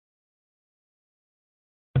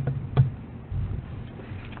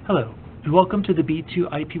Hello, and welcome to the B2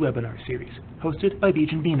 IP webinar series, hosted by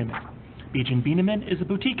Bieneman. Bieneman is a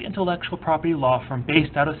boutique intellectual property law firm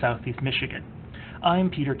based out of Southeast Michigan. I'm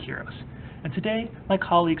Peter Kiros, and today my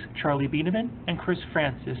colleagues Charlie Bieneman and Chris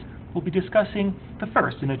Francis will be discussing the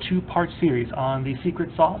first in a two-part series on the secret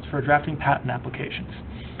sauce for drafting patent applications.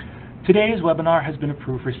 Today's webinar has been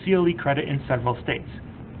approved for CLE credit in several states.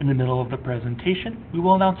 In the middle of the presentation, we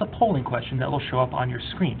will announce a polling question that will show up on your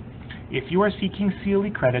screen. If you are seeking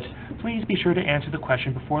CLE credit, please be sure to answer the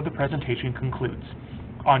question before the presentation concludes.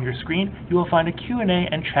 On your screen, you will find a Q&A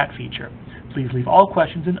and chat feature. Please leave all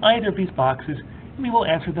questions in either of these boxes, and we will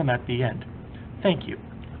answer them at the end. Thank you,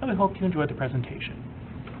 and we hope you enjoyed the presentation.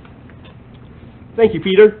 Thank you,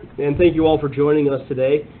 Peter, and thank you all for joining us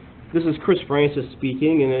today. This is Chris Francis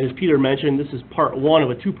speaking, and as Peter mentioned, this is part one of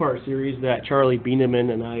a two-part series that Charlie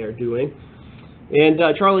Bieneman and I are doing. And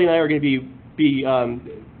Charlie and I are going to be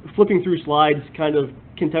flipping through slides kind of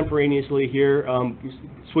contemporaneously here,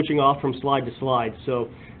 switching off from slide to slide. So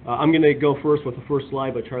I'm going to go first with the first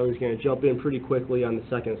slide, but Charlie's going to jump in pretty quickly on the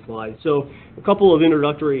second slide. So a couple of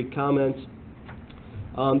introductory comments.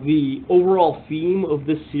 The overall theme of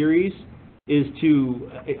this series is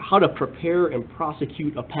how to prepare and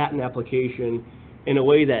prosecute a patent application in a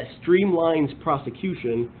way that streamlines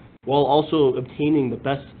prosecution while also obtaining the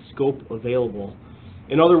best scope available.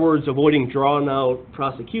 In other words, avoiding drawn-out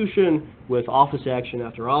prosecution with office action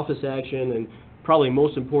after office action, and probably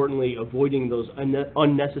most importantly, avoiding those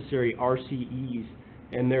unnecessary RCEs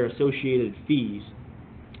and their associated fees.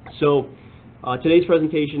 So today's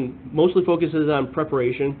presentation mostly focuses on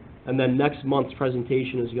preparation, and then next month's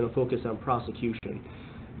presentation is going to focus on prosecution.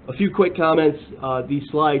 A few quick comments. These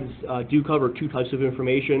slides do cover two types of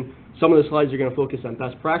information. Some of the slides are going to focus on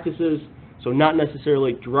best practices, so not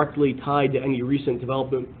necessarily directly tied to any recent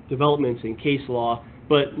developments in case law,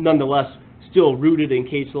 but nonetheless still rooted in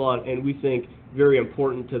case law and we think very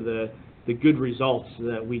important to the good results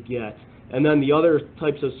that we get. And then the other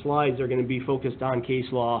types of slides are going to be focused on case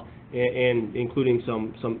law and including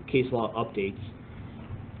some case law updates.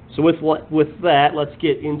 So with that, let's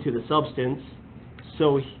get into the substance.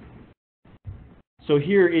 So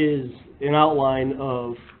here is an outline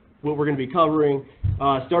of what we're going to be covering,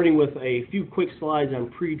 starting with a few quick slides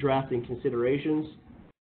on pre-drafting considerations.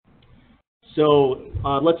 So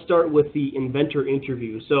let's start with the inventor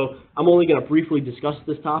interview. So I'm only going to briefly discuss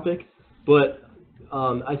this topic, but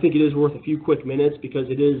I think it is worth a few quick minutes because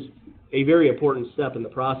it is a very important step in the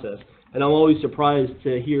process. And I'm always surprised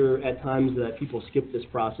to hear at times that people skip this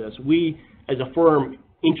process. We, as a firm,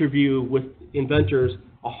 interview with inventors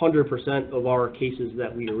 100% of our cases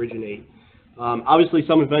that we originate. Obviously,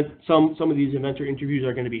 some of these inventor interviews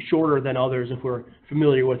are going to be shorter than others if we're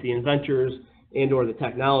familiar with the inventors and or the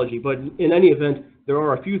technology. But in any event, there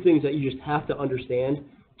are a few things that you just have to understand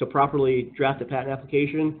to properly draft a patent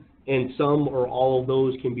application, and some or all of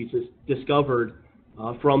those can be discovered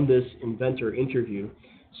from this inventor interview.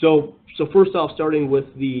 So first off, starting with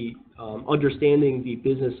the understanding the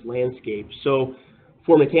business landscape. So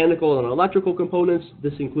for mechanical and electrical components,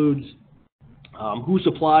 this includes who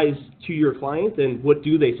supplies to your client and what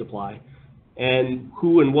do they supply, and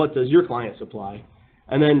who and what does your client supply.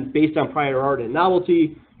 And then based on prior art and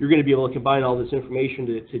novelty, you're going to be able to combine all this information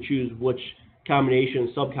to choose which combinations,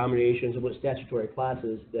 subcombinations, and what statutory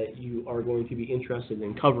classes that you are going to be interested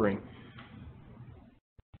in covering.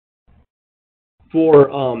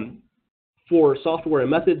 For software and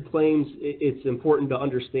method claims, it's important to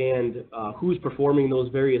understand who's performing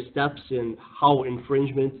those various steps and how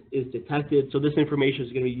infringement is detected. So this information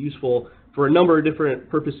is going to be useful for a number of different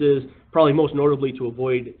purposes, probably most notably to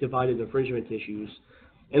avoid divided infringement issues.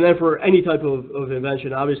 And then for any type of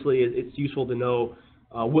invention, obviously it's useful to know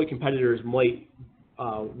what competitors might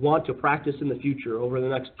want to practice in the future over the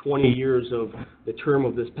next 20 years of the term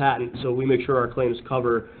of this patent, so we make sure our claims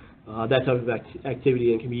cover that type of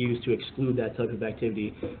activity and can be used to exclude that type of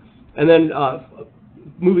activity. And then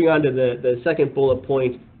moving on to the second bullet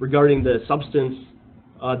point regarding the substance,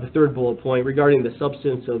 the third bullet point regarding the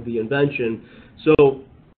substance of the invention. So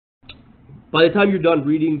by the time you're done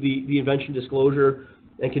reading the invention disclosure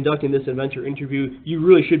and conducting this inventor interview, you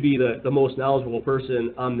really should be the most knowledgeable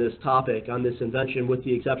person on this topic, on this invention, with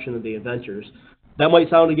the exception of the inventors. That might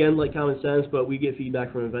sound, again, like common sense, but we get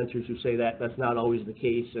feedback from inventors who say that that's not always the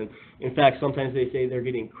case. And in fact, sometimes they say they're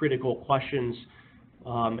getting critical questions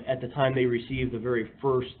at the time they receive the very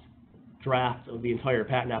first draft of the entire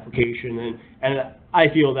patent application. And I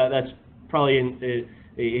feel that that's probably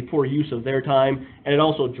a poor use of their time, and it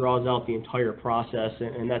also draws out the entire process,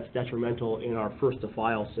 and that's detrimental in our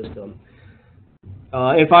first-to-file system.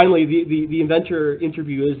 And finally, the inventor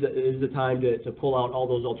interview is the time to pull out all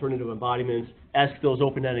those alternative embodiments, ask those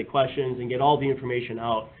open-ended questions, and get all the information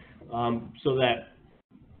out so that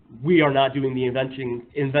we are not doing the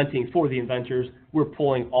inventing for the inventors. We're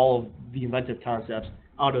pulling all of the inventive concepts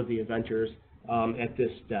out of the inventors at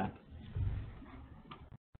this step.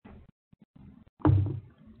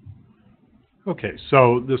 Okay,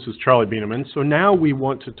 so this is Charlie Bieneman. So now we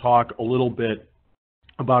want to talk a little bit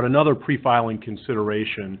about another pre-filing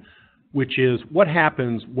consideration, which is what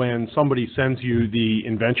happens when somebody sends you the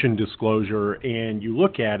invention disclosure and you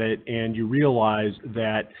look at it and you realize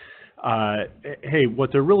that, hey,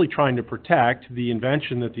 what they're really trying to protect, the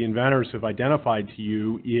invention that the inventors have identified to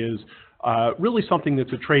you, is really something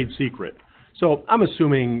that's a trade secret. So I'm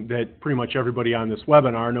assuming that pretty much everybody on this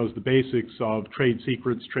webinar knows the basics of trade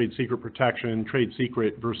secrets, trade secret protection, trade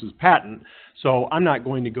secret versus patent. So I'm not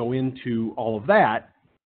going to go into all of that.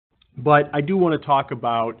 But I do want to talk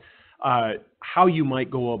about how you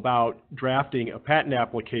might go about drafting a patent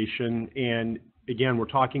application. And again, we're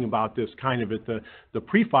talking about this kind of at the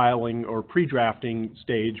pre-filing or pre-drafting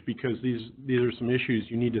stage, because these are some issues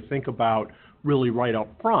you need to think about really right up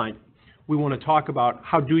front. We want to talk about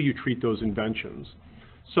how do you treat those inventions.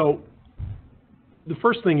 So the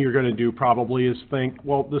first thing you're going to do probably is think,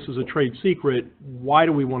 well, this is a trade secret. Why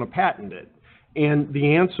do we want to patent it? And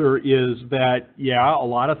the answer is that, yeah, a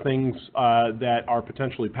lot of things that are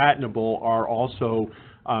potentially patentable are also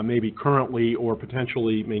maybe currently or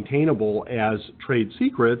potentially maintainable as trade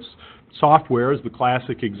secrets. Software is the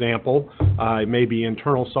classic example. It may be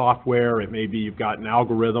internal software. It may be you've got an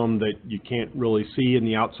algorithm that you can't really see in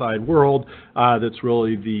the outside world that's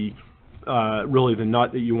really the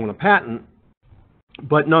nut that you want to patent.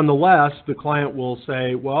 But nonetheless, the client will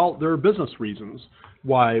say, well, there are business reasons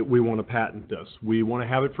why we want to patent this. We want to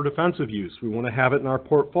have it for defensive use. We want to have it in our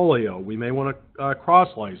portfolio. We may want to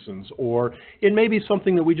cross-license, or it may be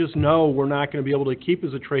something that we just know we're not going to be able to keep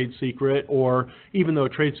as a trade secret, or even though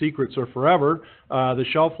trade secrets are forever, the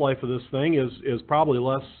shelf life of this thing is probably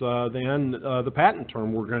less than the patent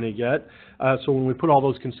term we're going to get. So when we put all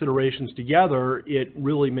those considerations together, it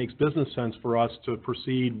really makes business sense for us to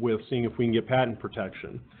proceed with seeing if we can get patent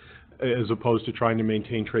protection, as opposed to trying to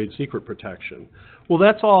maintain trade secret protection. Well,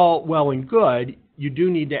 that's all well and good. You do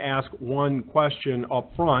need to ask one question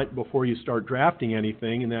up front before you start drafting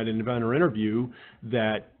anything in that inventor interview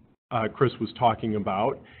that Chris was talking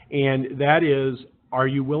about, and that is, are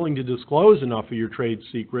you willing to disclose enough of your trade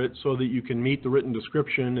secret so that you can meet the written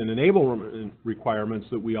description and enablement requirements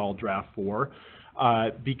that we all draft for?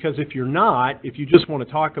 Because if you're not, if you just want to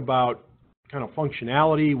talk about kind of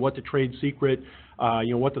functionality, what the trade secret,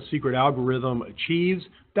 what the secret algorithm achieves,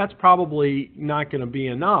 that's probably not going to be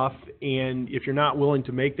enough. And if you're not willing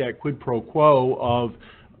to make that quid pro quo of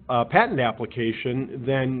a patent application,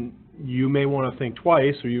 then you may want to think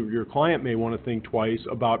twice, or your client may want to think twice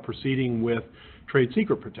about proceeding with trade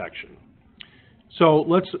secret protection. So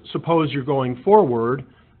let's suppose you're going forward.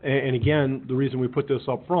 And again, the reason we put this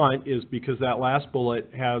up front is because that last bullet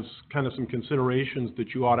has kind of some considerations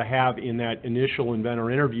that you ought to have in that initial inventor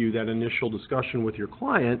interview, that initial discussion with your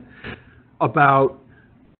client about,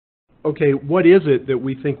 okay, what is it that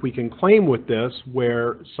we think we can claim with this,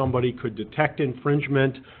 where somebody could detect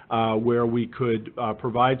infringement, where we could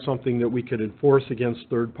provide something that we could enforce against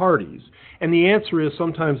third parties? And the answer is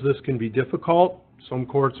sometimes this can be difficult. Some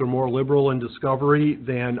courts are more liberal in discovery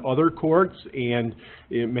than other courts, and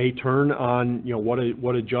it may turn on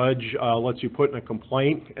what a judge lets you put in a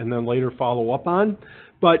complaint and then later follow up on.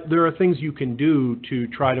 But there are things you can do to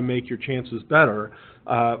try to make your chances better.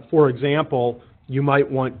 For example, you might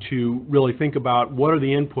want to really think about what are the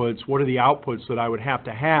inputs, what are the outputs that I would have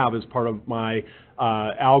to have as part of my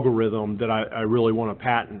algorithm that I really want to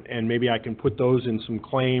patent, and maybe I can put those in some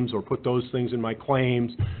claims or put those things in my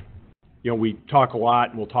claims. We talk a lot,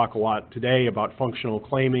 and we'll talk a lot today about functional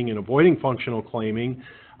claiming and avoiding functional claiming,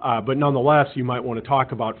 but nonetheless, you might want to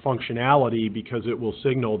talk about functionality because it will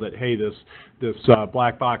signal that, hey, this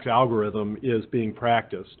black box algorithm is being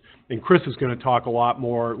practiced. And Chris is going to talk a lot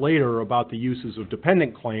more later about the uses of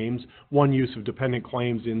dependent claims. One use of dependent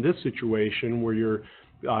claims in this situation where you're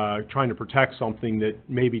trying to protect something that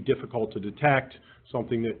may be difficult to detect,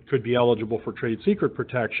 something that could be eligible for trade secret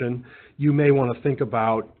protection, you may want to think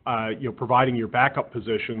about providing your backup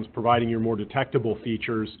positions, providing your more detectable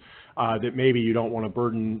features that maybe you don't want to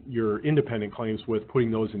burden your independent claims with, putting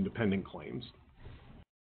those in dependent claims.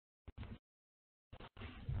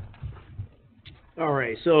 All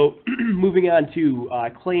right, so moving on to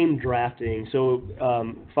claim drafting. So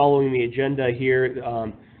following the agenda here,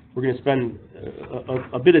 we're going to spend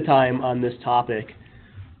a bit of time on this topic.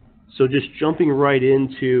 So just jumping right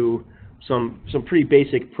into some pretty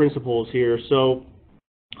basic principles here. So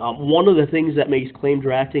one of the things that makes claim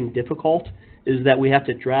drafting difficult is that we have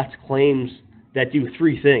to draft claims that do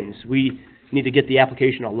three things. We need to get the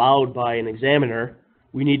application allowed by an examiner,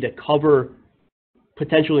 we need to cover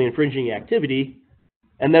potentially infringing activity,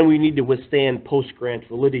 and then we need to withstand post-grant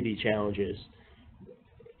validity challenges.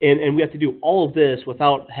 And we have to do all of this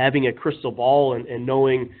without having a crystal ball and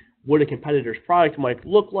knowing what a competitor's product might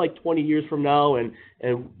look like 20 years from now, and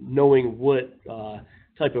knowing what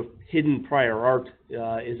type of hidden prior art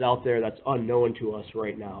is out there that's unknown to us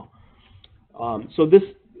right now. So this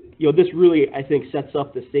really, I think, sets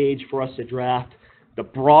up the stage for us to draft the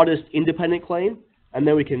broadest independent claim, and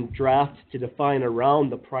then we can draft to define around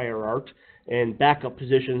the prior art and backup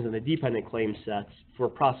positions in the dependent claim sets for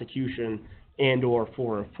prosecution and or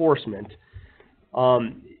for enforcement.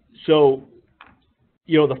 So,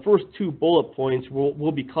 the first two bullet points,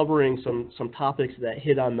 we'll be covering some topics that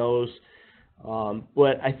hit on those.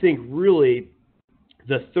 But I think really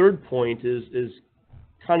the third point is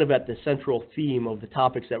kind of at the central theme of the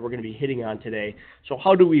topics that we're going to be hitting on today. So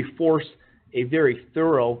how do we force a very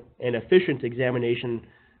thorough and efficient examination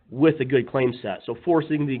with a good claim set? So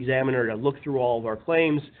forcing the examiner to look through all of our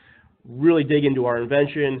claims, really dig into our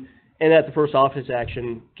invention, and at the first office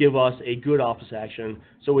action, give us a good office action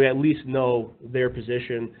so we at least know their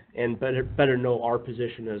position and better know our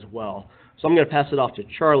position as well. So I'm going to pass it off to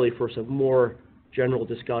Charlie for some more general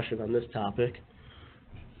discussion on this topic.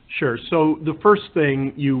 Sure. So the first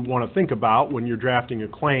thing you want to think about when you're drafting a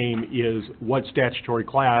claim is what statutory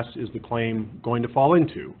class is the claim going to fall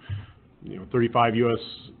into. 35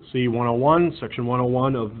 U.S.C. 101, Section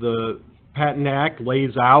 101 of the Patent Act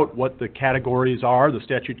lays out what the categories are, the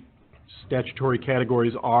statutory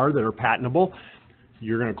categories are that are patentable.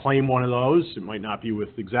 You're going to claim one of those. It might not be with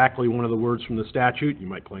exactly one of the words from the statute. You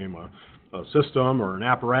might claim a system or an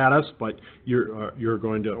apparatus, but you're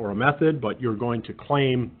going to, or a method, but you're going to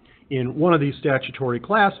claim in one of these statutory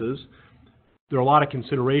classes. There are a lot of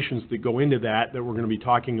considerations that go into that we're going to be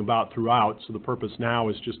talking about throughout. So the purpose now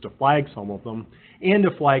is just to flag some of them and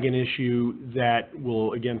to flag an issue that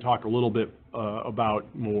we'll again talk a little bit about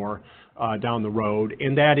more down the road,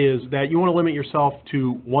 and that is that you want to limit yourself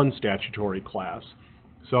to one statutory class.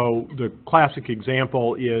 So the classic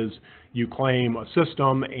example is you claim a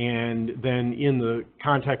system, and then in the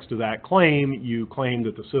context of that claim, you claim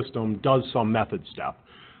that the system does some method step.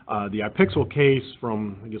 The iPixel case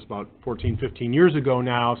from, I guess, about 14, 15 years ago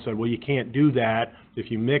now said, well, you can't do that.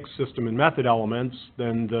 If you mix system and method elements,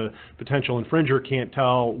 then the potential infringer can't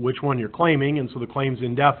tell which one you're claiming, and so the claim's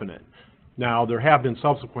indefinite. Now, there have been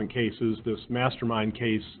subsequent cases. This Mastermind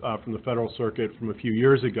case from the Federal Circuit from a few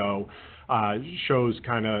years ago shows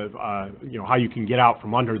kind of how you can get out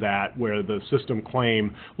from under that, where the system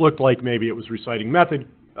claim looked like maybe it was reciting method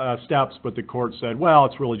steps, but the court said, well,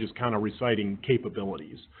 it's really just kind of reciting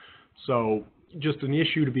capabilities. So just an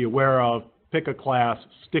issue to be aware of, pick a class,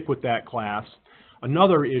 stick with that class.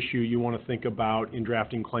 Another issue you want to think about in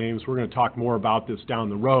drafting claims, we're going to talk more about this down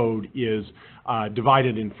the road, is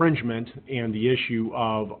divided infringement and the issue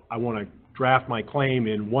of I want to draft my claim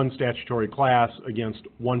in one statutory class against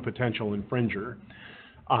one potential infringer.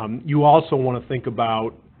 You also want to think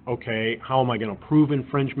about, okay, how am I going to prove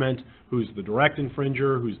infringement? Who's the direct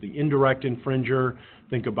infringer? Who's the indirect infringer?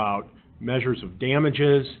 Think about measures of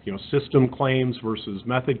damages, system claims versus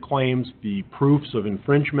method claims. The proofs of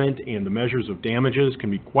infringement and the measures of damages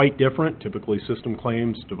can be quite different. Typically, system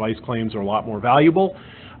claims, device claims are a lot more valuable,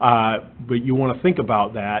 but you want to think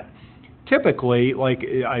about that. Typically, like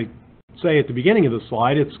I say at the beginning of the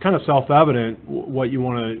slide, it's kind of self-evident what you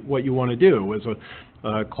want to do. As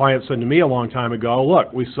a client said to me a long time ago,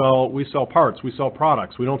 look, we sell parts, we sell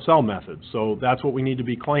products, we don't sell methods, so that's what we need to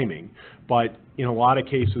be claiming. But in a lot of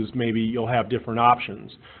cases, maybe you'll have different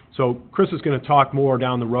options. So Chris is going to talk more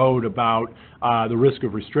down the road about the risk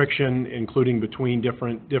of restriction, including between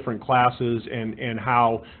different classes, and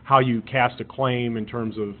how you cast a claim in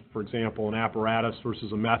terms of, for example, an apparatus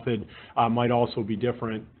versus a method might also be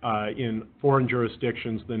different in foreign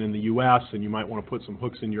jurisdictions than in the U.S., and you might want to put some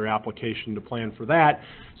hooks in your application to plan for that.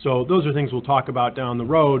 So those are things we'll talk about down the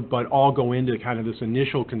road, but all go into kind of this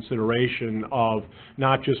initial consideration of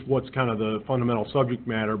not just what's kind of the fundamental subject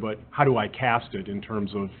matter, but how do I cast it in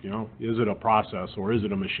terms of, is it a process or is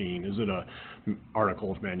it a machine? Is it a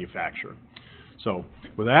article of manufacture? So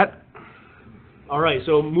with that. All right,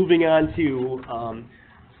 so moving on to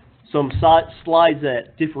some slides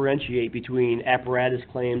that differentiate between apparatus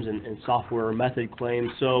claims and software or method claims.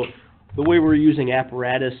 So the way we're using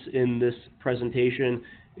apparatus in this presentation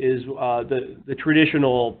is the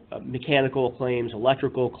traditional mechanical claims,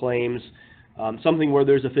 electrical claims, something where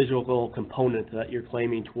there's a physical component that you're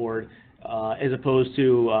claiming toward, as opposed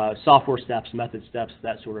to software steps, method steps,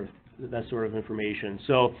 that sort of information.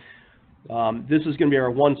 So this is going to be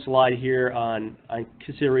our one slide here on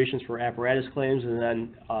considerations for apparatus claims, and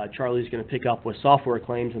then Charlie's going to pick up with software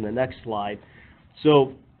claims in the next slide.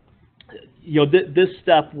 So, this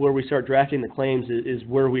step where we start drafting the claims is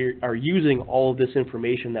where we are using all of this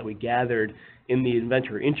information that we gathered in the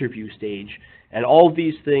inventor interview stage, and all of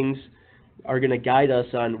these things are going to guide us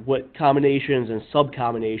on what combinations and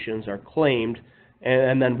subcombinations are claimed,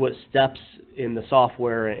 and then what steps in the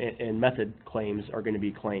software and method claims are going to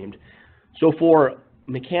be claimed. So for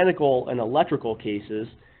mechanical and electrical cases,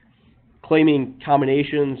 claiming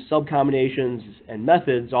combinations, subcombinations, and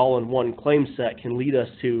methods all in one claim set can lead us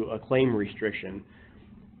to a claim restriction.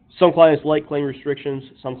 Some clients like claim restrictions,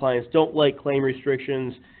 some clients don't like claim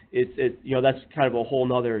restrictions. That's kind of a whole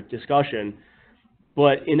nother discussion.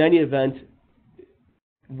 But in any event,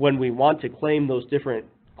 when we want to claim those different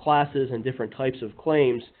classes and different types of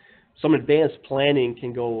claims, some advanced planning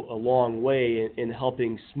can go a long way in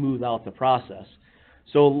helping smooth out the process.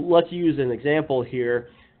 So let's use an example here.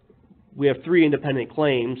 We have 3 independent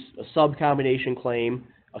claims: a subcombination claim,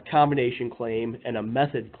 a combination claim, and a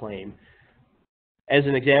method claim. As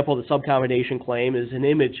an example, the subcombination claim is an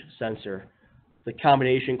image sensor. The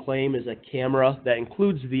combination claim is a camera that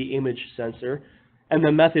includes the image sensor, and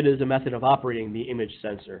the method is a method of operating the image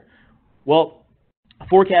sensor. Well,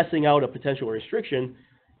 forecasting out a potential restriction,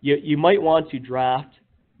 you might want to draft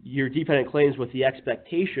your dependent claims with the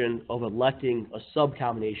expectation of electing a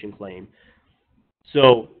subcombination claim.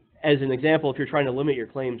 So, as an example, if you're trying to limit your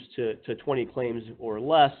claims to 20 claims or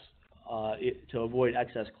less to avoid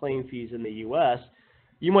excess claim fees in the U.S.,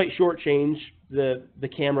 you might shortchange the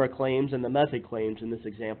camera claims and the method claims in this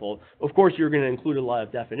example. Of course, you're going to include a lot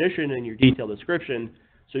of definition in your detailed description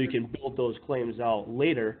so you can build those claims out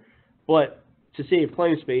later. But to save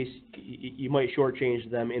claim space, you might shortchange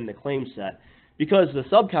them in the claim set, because the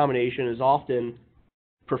subcombination is often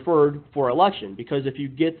preferred for election, because if you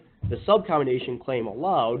get the subcombination claim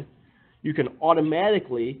allowed, you can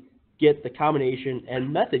automatically get the combination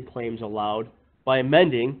and method claims allowed by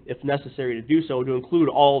amending, if necessary to do so, to include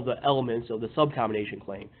all of the elements of the subcombination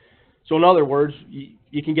claim. So in other words,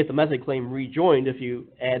 you can get the method claim rejoined if you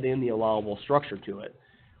add in the allowable structure to it.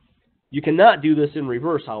 You cannot do this in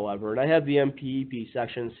reverse, however, and I have the MPEP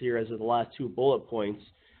sections here as the last 2 bullet points.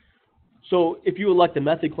 So if you elect the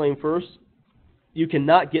method claim first, you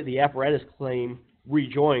cannot get the apparatus claim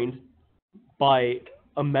rejoined by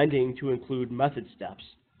amending to include method steps.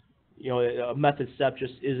 A method step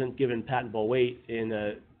just isn't given patentable weight in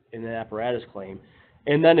an apparatus claim.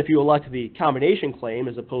 And then if you elect the combination claim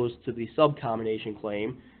as opposed to the subcombination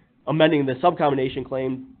claim, amending the subcombination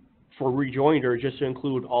claim for rejoinder just to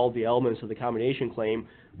include all the elements of the combination claim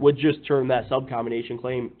would just turn that subcombination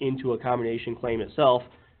claim into a combination claim itself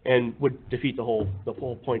and would defeat the whole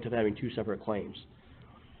point of having 2 separate claims.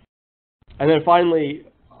 And then finally,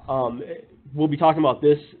 we'll be talking about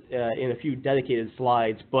this in a few dedicated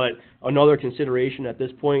slides, but another consideration at this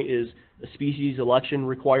point is a species election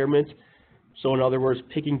requirement. So in other words,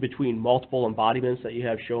 picking between multiple embodiments that you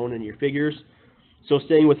have shown in your figures. So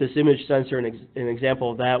staying with this image sensor, an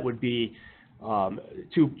example of that would be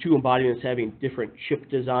two embodiments having different chip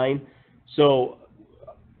design. So,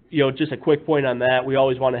 just a quick point on that, we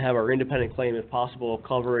always want to have our independent claim, if possible,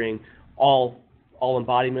 covering all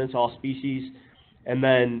embodiments, all species, and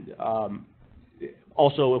then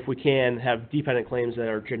also, if we can, have dependent claims that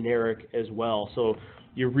are generic as well. So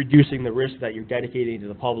you're reducing the risk that you're dedicating to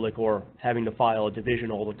the public or having to file a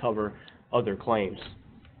divisional to cover other claims.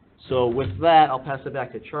 So with that, I'll pass it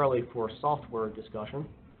back to Charlie for software discussion.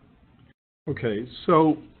 Okay,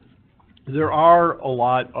 so there are a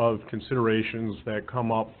lot of considerations that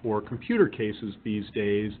come up for computer cases these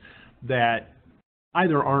days that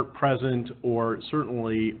either aren't present or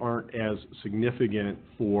certainly aren't as significant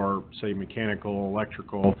for, say, mechanical,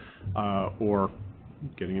 electrical, or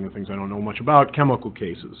getting into things I don't know much about, chemical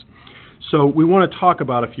cases. So we want to talk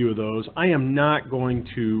about a few of those. I am not going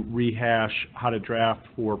to rehash how to draft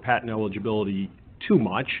for patent eligibility too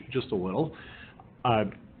much, just a little.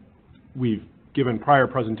 We've given prior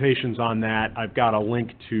presentations on that. I've got a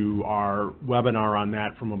link to our webinar on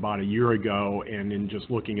that from about a year ago, and in just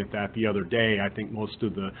looking at that the other day, I think most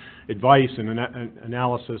of the advice and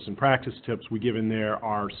analysis and practice tips we give in there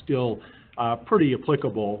are still pretty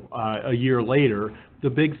applicable a year later. The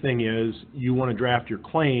big thing is you want to draft your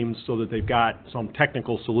claims so that they've got some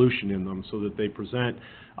technical solution in them, so that they present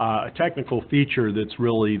a technical feature that's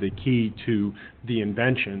really the key to the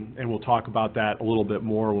invention, and we'll talk about that a little bit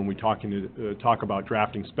more when we talk about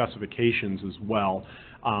drafting specifications as well.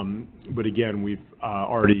 But again, we've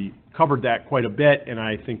already covered that quite a bit, and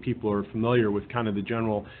I think people are familiar with kind of the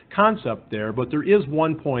general concept there. But there is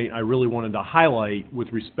one point I really wanted to highlight with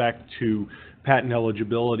respect to patent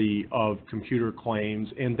eligibility of computer claims,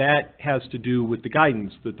 and that has to do with the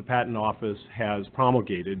guidance that the Patent Office has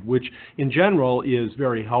promulgated, which in general is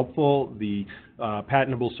very helpful. The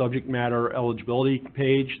patentable subject matter eligibility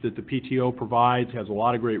page that the PTO provides has a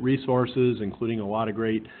lot of great resources, including a lot of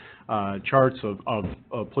great charts of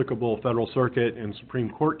applicable Federal Circuit and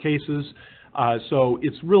Supreme Court cases. So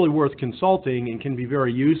it's really worth consulting and can be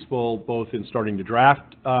very useful both in starting to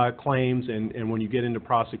draft claims and when you get into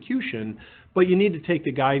prosecution. But you need to take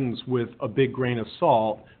the guidance with a big grain of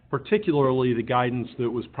salt, particularly the guidance that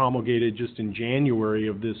was promulgated just in January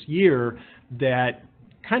of this year that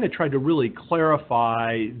kind of tried to really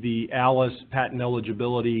clarify the ALICE patent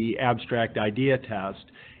eligibility abstract idea test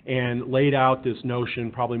and laid out this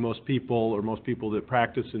notion, probably most people that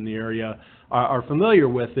practice in the area are familiar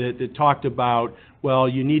with it, that talked about, well,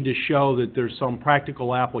 you need to show that there's some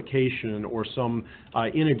practical application or some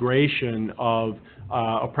integration of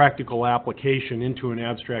a practical application into an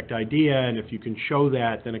abstract idea, and if you can show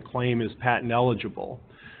that, then a claim is patent eligible.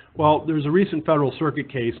 Well, there's a recent Federal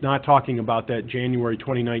Circuit case not talking about that January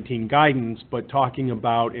 2019 guidance, but talking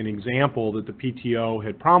about an example that the PTO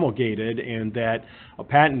had promulgated and that a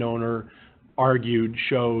patent owner argued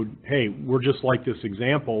showed, hey, we're just like this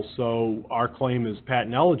example, so our claim is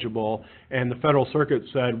patent eligible. And the Federal Circuit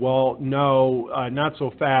said, well, no, not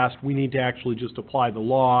so fast. We need to actually just apply the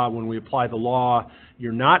law. When we apply the law,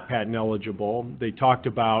 you're not patent eligible. They talked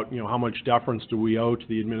about, how much deference do we owe to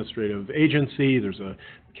the administrative agency. There's a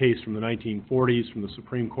case from the 1940s from the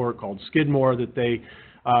Supreme Court called Skidmore that they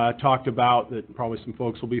talked about that probably some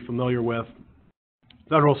folks will be familiar with.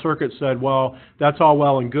 Federal Circuit said, well, that's all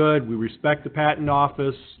well and good. We respect the Patent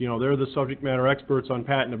Office. They're the subject matter experts on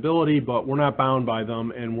patentability, but we're not bound by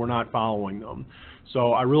them and we're not following them.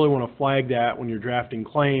 So I really want to flag that when you're drafting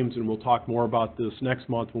claims, and we'll talk more about this next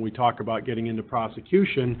month when we talk about getting into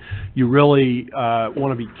prosecution. You really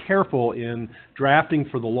want to be careful in drafting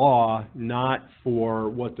for the law, not for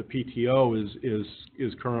what the PTO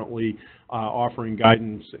is currently offering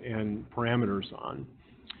guidance and parameters on.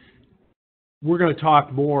 We're going to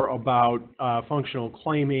talk more about functional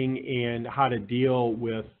claiming and how to deal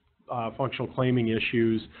with functional claiming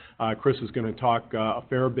issues. Chris is going to talk a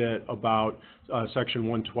fair bit about Section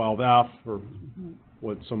 112F, or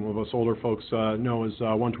what some of us older folks know as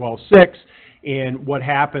 112.6, and what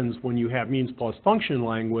happens when you have means plus function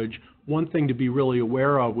language. One thing to be really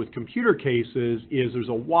aware of with computer cases is there's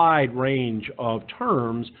a wide range of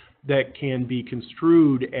terms that can be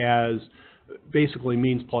construed as basically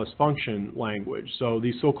means plus function language. So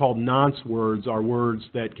these so-called nonce words are words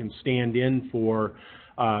that can stand in for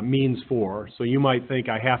means for. So you might think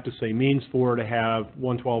I have to say means for to have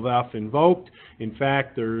 112F invoked. In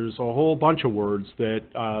fact, there's a whole bunch of words that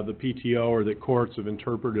the PTO or the courts have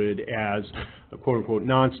interpreted as quote-unquote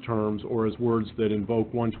nonce terms or as words that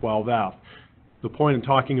invoke 112F. The point in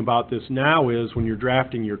talking about this now is when you're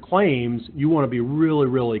drafting your claims, you want to be really,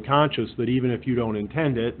 really conscious that even if you don't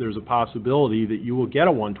intend it, there's a possibility that you will get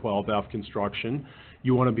a 112F construction.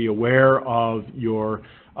 You want to be aware of your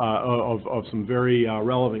of some very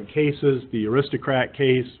relevant cases. The Aristocrat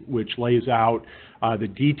case, which lays out the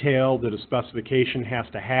detail that a specification has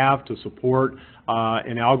to have to support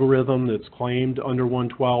an algorithm that's claimed under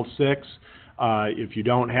 112.6. If you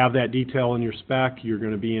don't have that detail in your spec, you're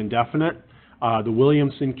going to be indefinite. The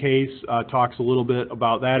Williamson case talks a little bit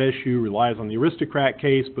about that issue, relies on the Aristocrat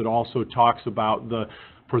case, but also talks about the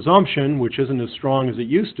presumption, which isn't as strong as it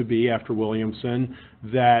used to be after Williamson,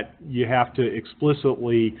 that you have to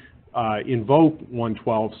explicitly invoke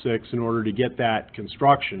 112.6 in order to get that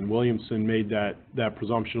construction. Williamson made that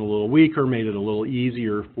presumption a little weaker, made it a little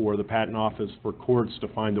easier for the Patent Office, for courts to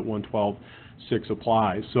find that 112.6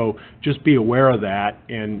 applies. So just be aware of that,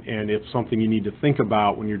 and it's something you need to think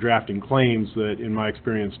about when you're drafting claims that, in my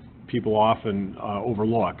experience, people often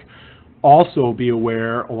overlook. Also be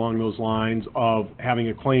aware, along those lines, of having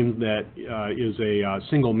a claim that is a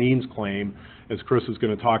single means claim. As Chris is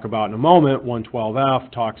going to talk about in a moment,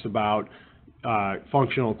 112F talks about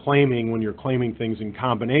functional claiming when you're claiming things in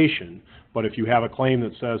combination. But if you have a claim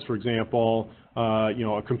that says, for example,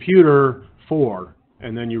 a computer for,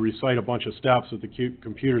 and then you recite a bunch of steps that the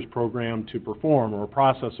computer's programmed to perform, or a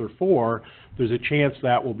processor for, there's a chance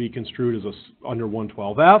that will be construed as under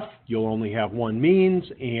 112F. You'll only have one means,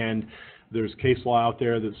 and there's case law out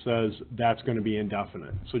there that says that's going to be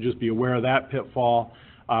indefinite. So just be aware of that pitfall.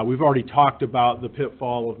 We've already talked about the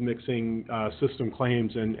pitfall of mixing system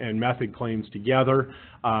claims and method claims together.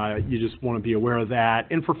 You just want to be aware of that.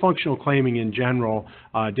 And for functional claiming in general,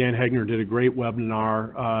 Dan Hegner did a great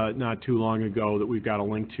webinar not too long ago that we've got a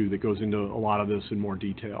link to that goes into a lot of this in more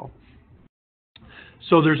detail.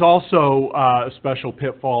 So there's also a special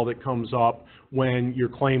pitfall that comes up when you're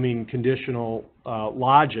claiming conditional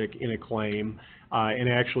logic in a claim. And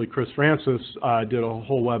actually, Chris Francis did a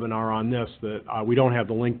whole webinar on this that we don't have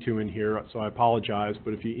the link to in here, so I apologize.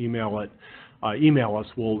 But if you email us,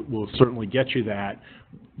 we'll certainly get you that.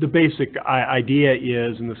 The basic idea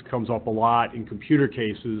is, and this comes up a lot in computer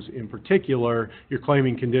cases in particular, you're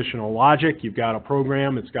claiming conditional logic. You've got a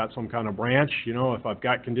program. It's got some kind of branch. You know, if I've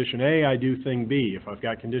got condition A, I do thing B. If I've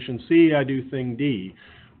got condition C, I do thing D.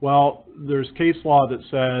 Well, there's case law that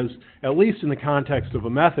says, at least in the context of a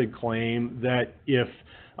method claim, that if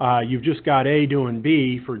you've just got A doing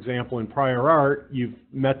B, for example, in prior art, you've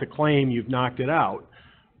met the claim, you've knocked it out.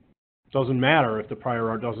 It doesn't matter if the prior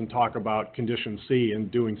art doesn't talk about condition C and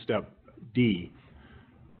doing step D.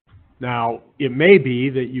 Now, it may be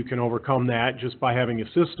that you can overcome that just by having a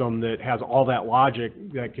system that has all that logic,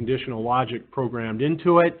 that conditional logic programmed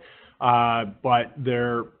into it, but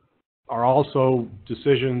there are also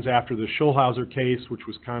decisions after the Schulhauser case, which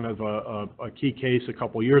was kind of a key case a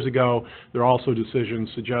couple years ago. There are also decisions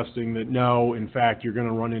suggesting that no, in fact, you're going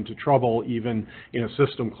to run into trouble even in a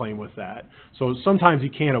system claim with that. So sometimes you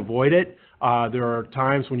can't avoid it. There are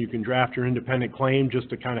times when you can draft your independent claim just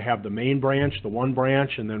to kind of have the main branch, the one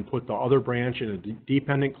branch, and then put the other branch in a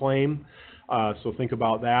dependent claim. So think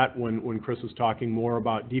about that when Chris is talking more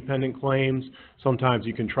about dependent claims. Sometimes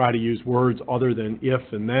you can try to use words other than if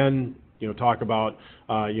and then, you know, talk about,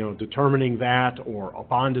 determining that or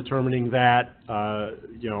upon determining that,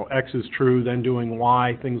 X is true, then doing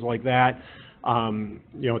Y, things like that.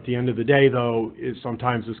 At the end of the day, though,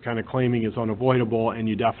 sometimes this kind of claiming is unavoidable, and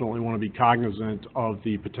you definitely want to be cognizant of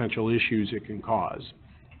the potential issues it can cause.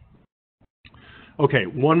 Okay,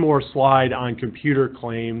 one more slide on computer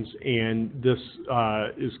claims, and this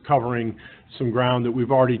is covering some ground that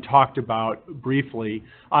we've already talked about briefly.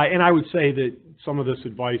 And I would say that some of this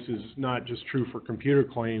advice is not just true for computer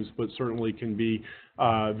claims, but certainly can be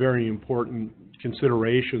very important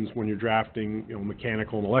considerations when you're drafting,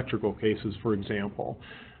 mechanical and electrical cases, for example.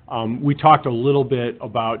 We talked a little bit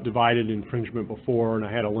about divided infringement before, and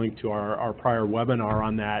I had a link to our prior webinar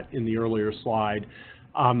on that in the earlier slide.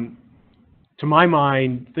 To my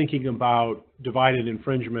mind, thinking about divided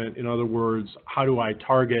infringement, in other words, how do I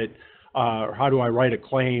target or how do I write a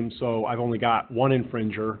claim so I've only got one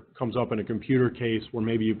infringer, comes up in a computer case where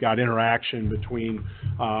maybe you've got interaction between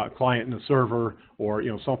a client and a server, or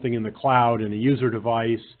something in the cloud and a user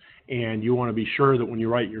device, and you want to be sure that when you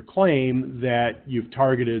write your claim that you've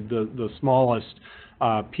targeted the smallest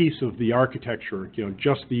piece of the architecture,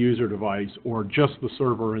 just the user device or just the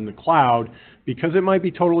server in the cloud, because it might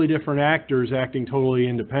be totally different actors acting totally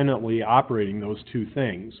independently operating those two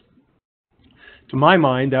things. To my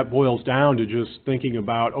mind, that boils down to just thinking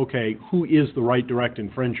about, okay, who is the right direct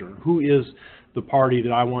infringer? Who is the party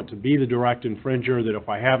that I want to be the direct infringer that if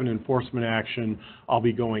I have an enforcement action, I'll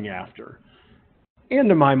be going after? And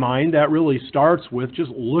to my mind, that really starts with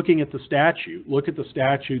just looking at the statute. Look at the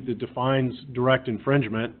statute that defines direct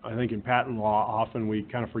infringement. I think in patent law, often we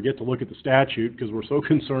kind of forget to look at the statute because we're so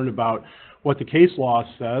concerned about what the case law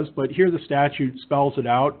says. But here the statute spells it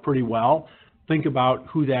out pretty well. Think about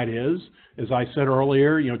who that is. As I said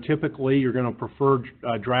earlier, typically you're going to prefer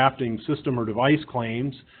drafting system or device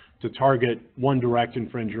claims to target one direct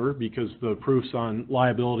infringer because the proofs on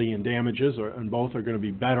liability and damages and both are going to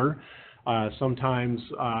be better. Sometimes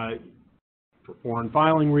for foreign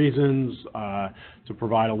filing reasons, to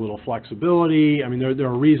provide a little flexibility. I mean, there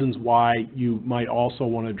are reasons why you might also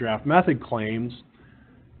want to draft method claims.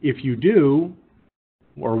 If you do,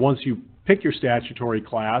 or once you pick your statutory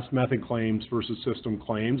class, method claims versus system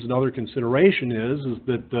claims, another consideration is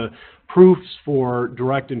that the proofs for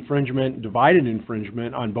direct infringement and divided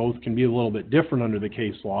infringement on both can be a little bit different under the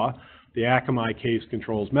case law. The Akamai case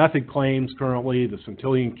controls method claims currently. The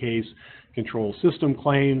Centillion case controls system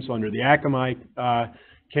claims. Under the Akamai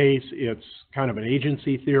case, it's kind of an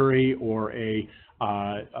agency theory or a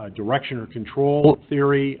direction or control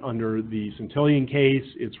theory. Under the Centillion case,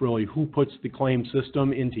 it's really who puts the claim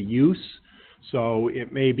system into use. So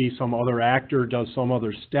it may be some other actor does some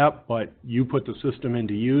other step, but you put the system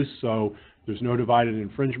into use. So There's no divided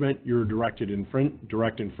infringement. You're a direct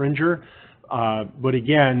infringer. But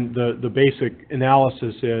again, the basic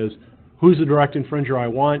analysis is who's the direct infringer I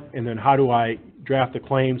want, and then how do I draft the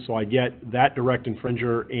claim so I get that direct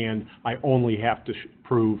infringer and I only have to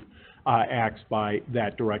prove acts by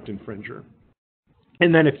that direct infringer.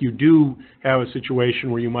 And then if you do have a situation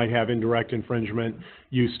where you might have indirect infringement,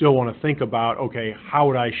 you still want to think about, okay, how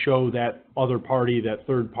would I show that other party, that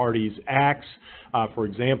third party's acts? For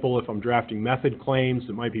example, if I'm drafting method claims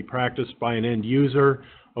that might be practiced by an end user,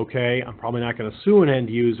 okay, I'm probably not going to sue an end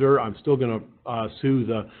user. I'm still going to sue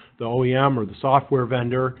the OEM or the software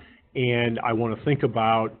vendor, and I want to think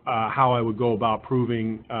about how I would go about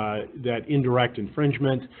proving that indirect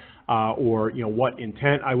infringement, or what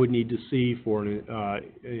intent I would need to see for an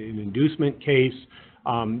inducement case.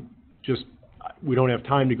 We don't have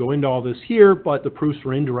time to go into all this here, but the proofs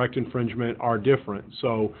for indirect infringement are different.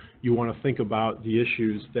 So you want to think about the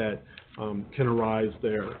issues that can arise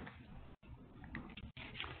there.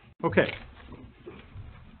 Okay.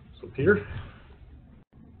 So Peter,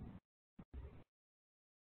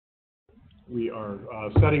 we are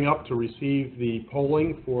setting up to receive the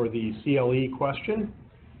polling for the CLE question.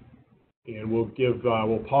 And we'll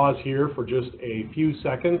pause here for just a few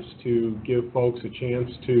seconds to give folks a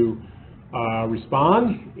chance to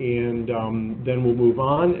respond, and then we'll move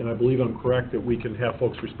on. And I believe I'm correct that we can have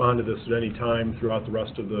folks respond to this at any time throughout the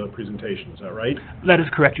rest of the presentation. Is that right? That is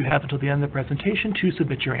correct. You have until the end of the presentation to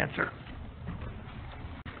submit your answer.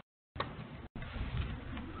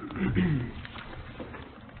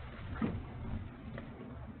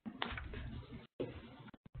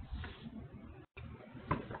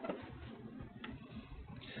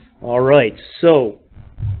 All right, so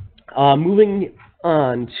moving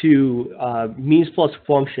on to means plus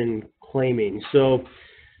function claiming. So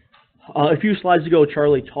a few slides ago,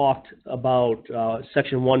 Charlie talked about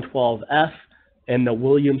Section 112F and the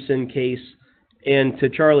Williamson case. And to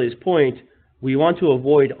Charlie's point, we want to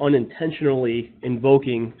avoid unintentionally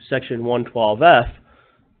invoking Section 112F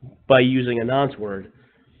by using a nonce word.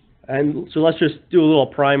 And so let's just do a little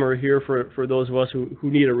primer here for those of us who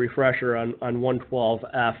need a refresher on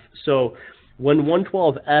 112F. So when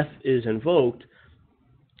 112F is invoked,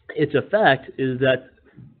 its effect is that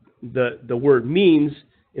the word means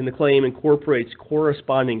in the claim incorporates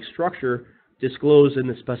corresponding structure disclosed in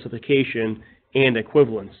the specification and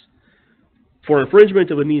equivalence. For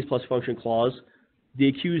infringement of a means plus function clause, the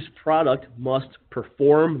accused product must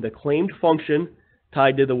perform the claimed function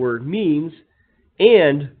tied to the word means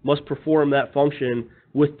and must perform that function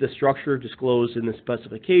with the structure disclosed in the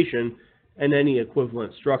specification and any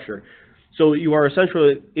equivalent structure. So you are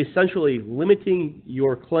essentially limiting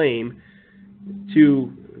your claim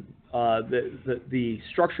to the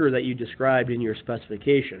structure that you described in your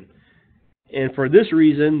specification. And for this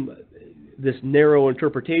reason, this narrow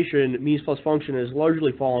interpretation, means plus function, has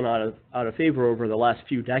largely fallen out of favor over the last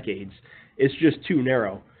few decades. It's just too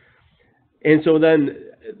narrow. And so then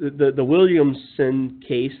the Williamson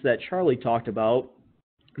case that Charlie talked about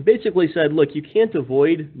basically said, look, you can't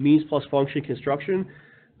avoid means plus function construction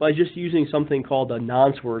by just using something called a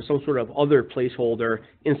nonce word, some sort of other placeholder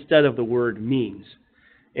instead of the word means.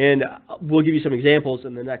 And we'll give you some examples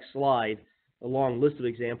in the next slide, a long list of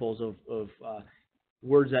examples of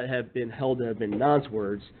words that have been held to have been nonce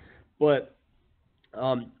words. But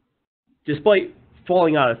despite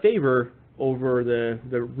falling out of favor over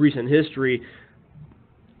the recent history,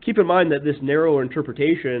 keep in mind that this narrow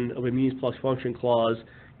interpretation of a means plus function clause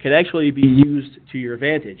can actually be used to your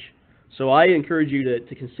advantage. So I encourage you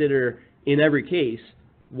to consider in every case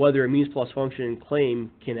whether a means plus function claim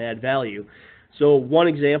can add value. So one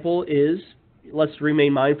example is, let's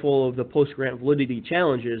remain mindful of the post-grant validity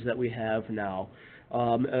challenges that we have now.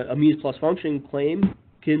 A means plus function claim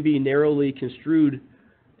can be narrowly construed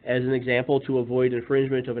as an example to avoid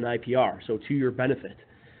infringement of an IPR, so to your benefit.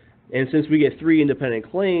 And since we get 3 independent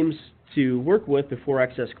claims to work with before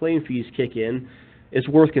excess claim fees kick in, it's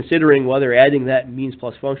worth considering whether adding that means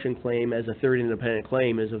plus function claim as a 3rd independent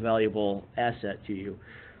claim is a valuable asset to you.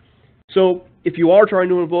 So if you are trying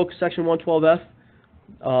to invoke Section 112F,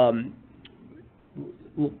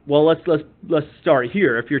 well, let's start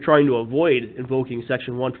here. If you're trying to avoid invoking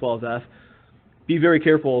Section 112F, be very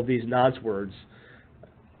careful of these nonce words.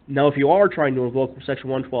 Now, if you are trying to invoke Section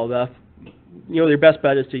 112F, your best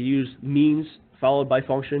bet is to use means followed by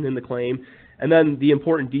function in the claim. And then the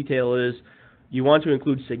important detail is you want to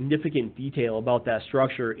include significant detail about that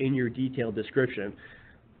structure in your detailed description.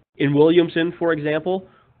 In Williamson, for example,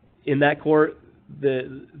 in that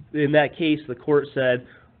case, the court said,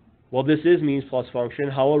 well, this is means plus function.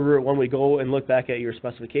 However, when we go and look back at your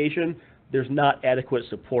specification, there's not adequate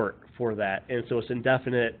support for that. And so it's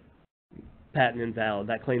indefinite, patent invalid.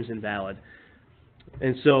 That claim's invalid.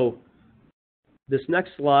 And so this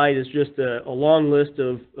next slide is just a long list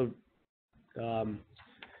of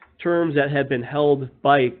terms that have been held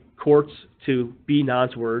by courts to be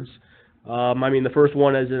nonce words. I mean, the first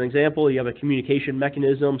one as an example, you have a communication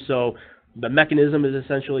mechanism. So the mechanism is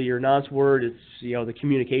essentially your nonce word. It's, you know, the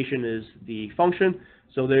communication is the function.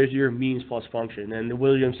 So there's your means plus function. And the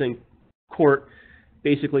Williamson court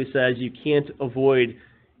basically says you can't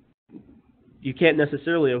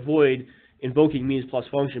necessarily avoid invoking means plus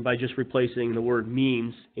function by just replacing the word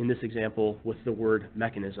means in this example with the word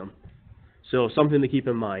mechanism. So something to keep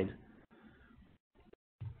in mind.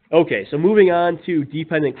 Okay, so moving on to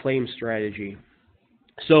dependent claim strategy.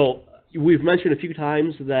 So we've mentioned a few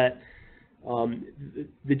times that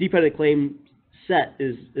the dependent claim set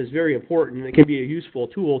is very important. It can be a useful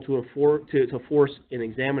tool to force an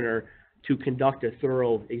examiner to conduct a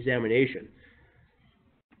thorough examination.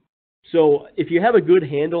 So if you have a good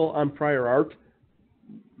handle on prior art,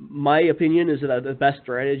 my opinion is that the best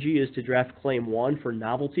strategy is to draft Claim 1 for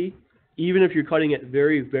novelty, even if you're cutting it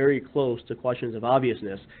very, very close to questions of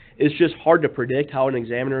obviousness. It's just hard to predict how an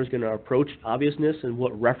examiner is going to approach obviousness and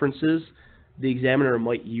what references the examiner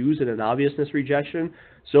might use in an obviousness rejection.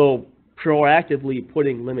 So proactively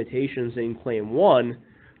putting limitations in Claim 1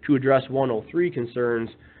 to address 103 concerns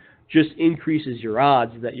just increases your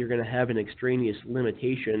odds that you're going to have an extraneous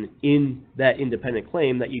limitation in that independent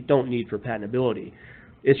claim that you don't need for patentability.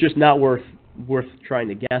 It's just not worth trying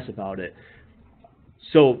to guess about it.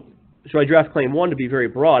 So I draft Claim 1 to be very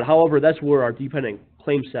broad. However, that's where our dependent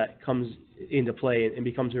claim set comes into play and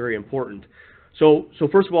becomes very important. So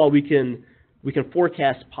first of all, we can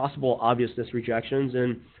forecast possible obviousness rejections,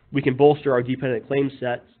 and we can bolster our dependent claim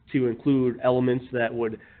set to include elements that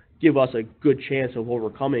would give us a good chance of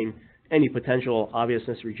overcoming any potential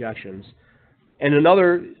obviousness rejections. And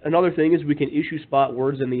another thing is we can issue spot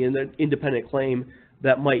words in the independent claim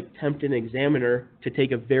that might tempt an examiner to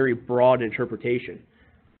take a very broad interpretation.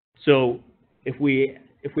 So if we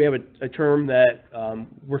have a term that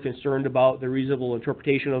we're concerned about the reasonable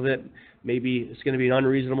interpretation of it, maybe it's going to be an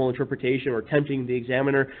unreasonable interpretation or tempting the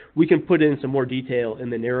examiner, we can put in some more detail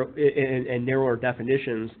in the narrower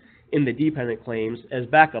definitions in the dependent claims as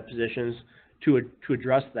backup positions to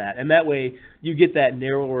address that. And that way you get that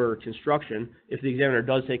narrower construction. If the examiner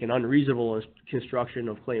does take an unreasonable construction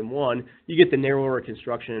of Claim 1, you get the narrower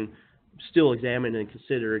construction still examined and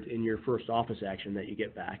considered in your first office action that you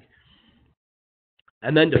get back.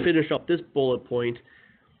 And then to finish up this bullet point,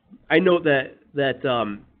 I note that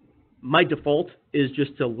my default is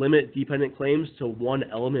just to limit dependent claims to one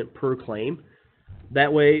element per claim.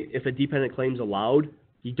 That way, if a dependent claim is allowed,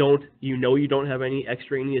 you don't have any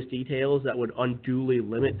extraneous details that would unduly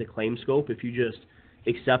limit the claim scope if you just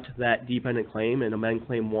accept that dependent claim and amend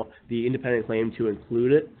the independent claim to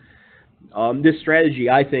include it. This strategy,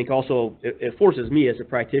 I think, also it forces me as a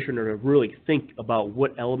practitioner to really think about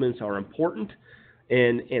what elements are important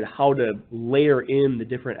and how to layer in the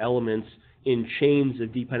different elements in chains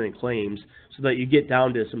of dependent claims so that you get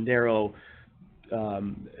down to some narrow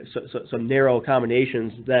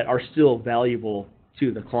combinations that are still valuable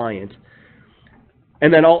to the client.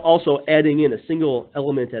 And then also adding in a single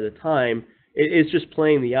element at a time, it's just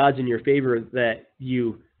playing the odds in your favor that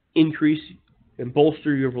you increase and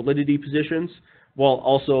bolster your validity positions while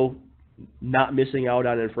also not missing out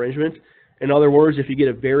on infringement. In other words, if you get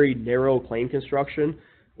a very narrow claim construction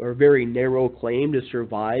or a very narrow claim to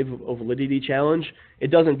survive a validity challenge, it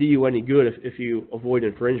doesn't do you any good if you avoid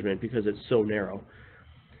infringement because it's so narrow.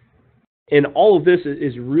 And all of this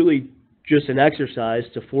is really just an exercise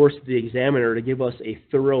to force the examiner to give us a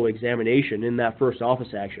thorough examination in that first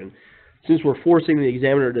office action. Since we're forcing the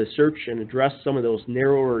examiner to search and address some of those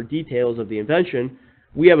narrower details of the invention,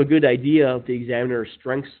 we have a good idea of the examiner's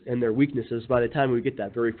strengths and their weaknesses by the time we get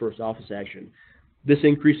that very first office action. This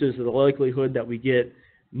increases the likelihood that we get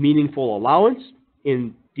meaningful allowance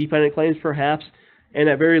in dependent claims perhaps, and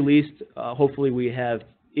at very least, hopefully we have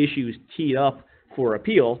issues teed up for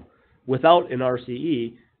appeal without an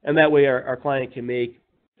RCE, and that way our client can make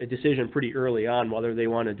a decision pretty early on whether they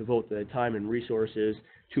want to devote the time and resources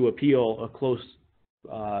to appeal a close,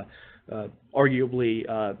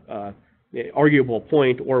 arguable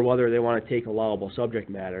point, or whether they want to take allowable subject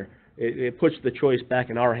matter. It puts the choice back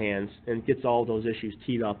in our hands and gets all those issues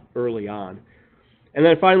teed up early on. And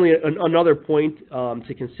then finally, another point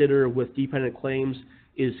to consider with dependent claims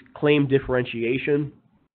is claim differentiation.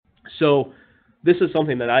 So this is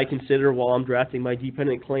something that I consider while I'm drafting my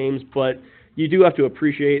dependent claims, but you do have to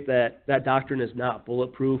appreciate that that doctrine is not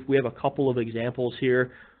bulletproof. We have a couple of examples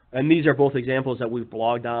here, and these are both examples that we've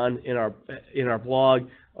blogged on in our blog.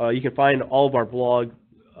 You can find all of our blog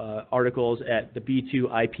articles at the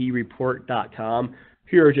b2ipreport.com.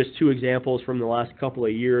 Here are just two examples from the last couple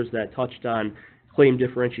of years that touched on claim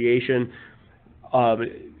differentiation.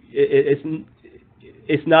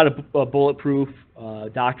 It's not a bulletproof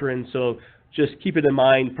doctrine, so just keep it in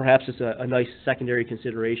mind. Perhaps it's a nice secondary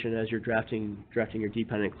consideration as you're drafting your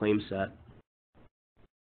dependent claim set.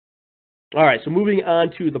 All right, so moving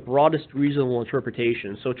on to the broadest reasonable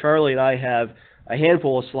interpretation. So Charlie and I have a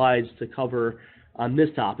handful of slides to cover on this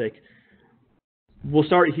topic. We'll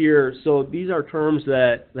start here. So these are terms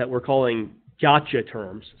that we're calling gotcha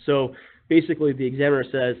terms. So basically the examiner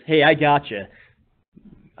says, hey, I gotcha.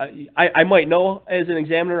 I might know as an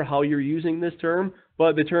examiner how you're using this term,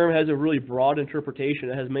 but the term has a really broad interpretation.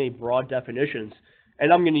 It has many broad definitions.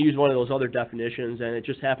 And I'm going to use one of those other definitions, and it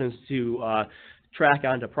just happens to track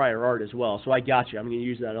onto prior art as well. So I got you. I'm going to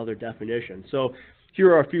use that other definition. So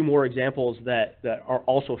here are a few more examples that are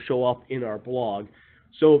also show up in our blog.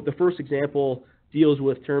 So the first example deals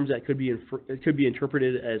with terms that could be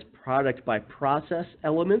interpreted as product by process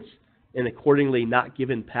elements and accordingly not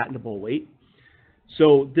given patentable weight.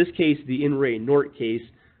 So this case, the In re Nort case,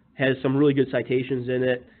 has some really good citations in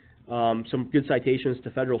it, some good citations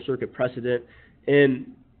to Federal Circuit precedent,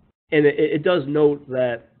 and it does note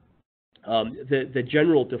that the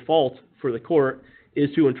general default for the court is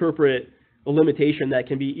to interpret a limitation that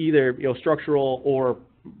can be either structural or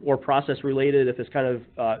process related. If it's kind of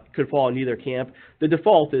could fall in either camp, the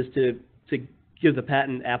default is to give the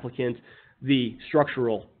patent applicant the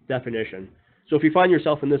structural definition. So if you find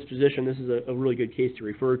yourself in this position, this is a really good case to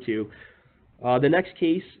refer to. The next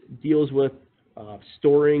case deals with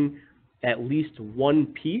storing at least one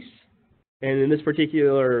piece. And in this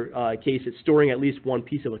particular case, it's storing at least one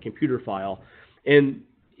piece of a computer file. And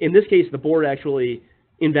in this case, the board actually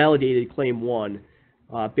invalidated Claim 1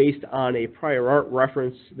 based on a prior art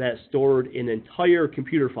reference that stored an entire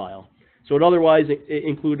computer file. So it otherwise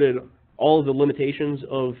included all of the limitations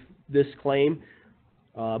of this claim,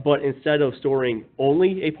 but instead of storing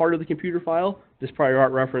only a part of the computer file, this prior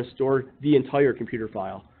art reference stored the entire computer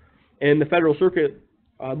file. And the Federal Circuit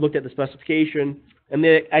looked at the specification, and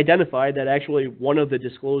they identified that actually one of the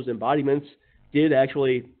disclosed embodiments did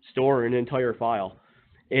actually store an entire file.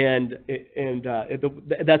 And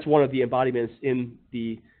that's one of the embodiments in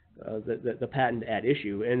the patent at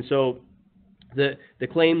issue. And so the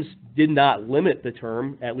claims did not limit the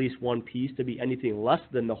term at least one piece to be anything less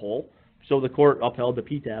than the whole. So the court upheld the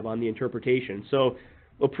PTAB on the interpretation. So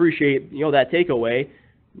appreciate that takeaway.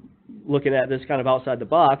 Looking at this kind of outside the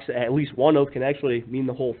box, at least one of can actually mean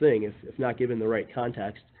the whole thing if not given the right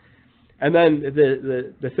context. And then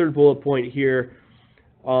the third bullet point here,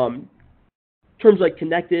 terms like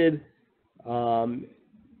connected, coupled,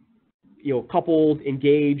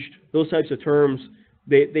 engaged, those types of terms,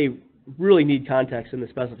 they really need context in the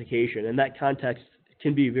specification, and that context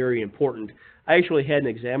can be very important. I actually had an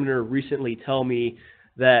examiner recently tell me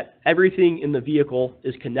that everything in the vehicle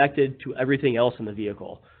is connected to everything else in the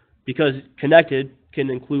vehicle, because connected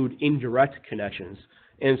can include indirect connections.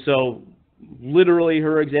 And so literally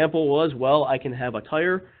her example was, well, I can have a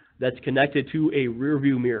tire that's connected to a rear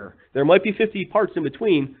view mirror. There might be 50 parts in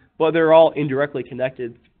between, but they're all indirectly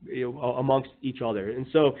connected amongst each other. And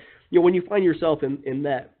so when you find yourself in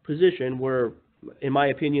that position where, in my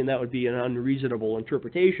opinion, that would be an unreasonable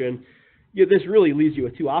interpretation, this really leaves you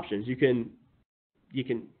with two options. You can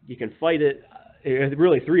fight it.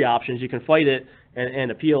 Really three options. You can fight it and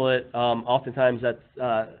appeal it. Oftentimes that's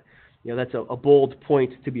a bold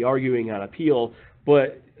point to be arguing on appeal.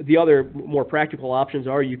 But the other more practical options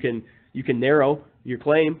are you can narrow your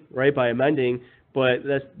claim, right, by amending, but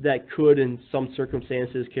that could in some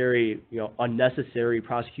circumstances carry unnecessary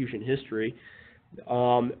prosecution history.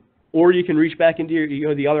 Or you can reach back into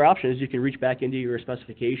your, the other option is you can reach back into your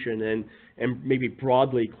specification and maybe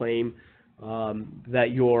broadly claim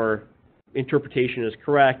that your interpretation is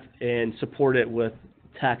correct and support it with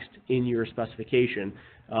text in your specification,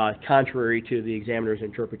 contrary to the examiner's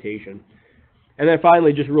interpretation. And then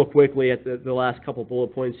finally, just real quickly at the last couple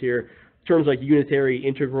bullet points here, terms like unitary,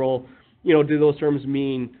 integral, do those terms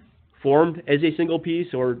mean formed as a single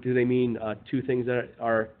piece, or do they mean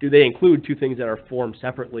do they include two things that are formed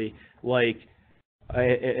separately, like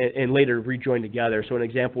and later rejoined together? So an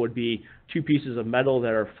example would be two pieces of metal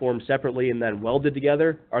that are formed separately and then welded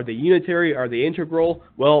together. Are they unitary? Are they integral?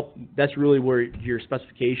 Well, that's really where your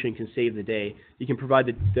specification can save the day. You can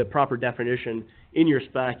provide the proper definition in your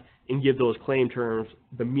spec and give those claim terms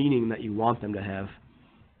the meaning that you want them to have.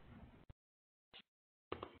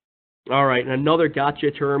 All right, and another gotcha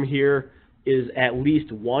term here is at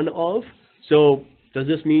least one of. So does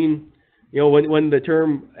this mean, when the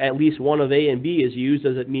term at least one of A and B is used,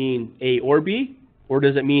 does it mean A or B? Or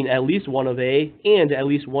does it mean at least one of A and at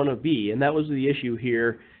least one of B? And that was the issue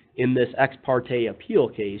here in this ex parte appeal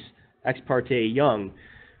case, ex parte Young.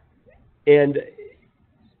 And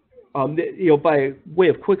by way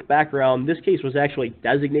of quick background, this case was actually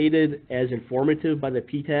designated as informative by the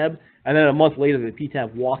PTAB, and then a month later the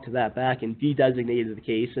PTAB walked that back and de-designated the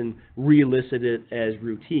case and relisted it as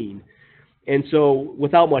routine. And so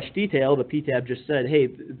without much detail, the PTAB just said, hey,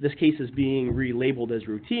 this case is being relabeled as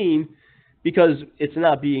routine because it's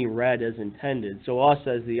not being read as intended. So us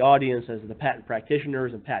as the audience, as the patent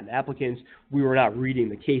practitioners and patent applicants, we were not reading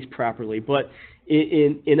the case properly. But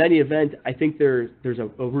in any event, I think there's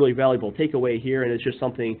a really valuable takeaway here, and it's just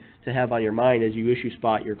something to have on your mind as you issue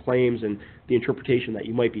spot your claims and the interpretation that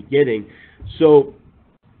you might be getting. So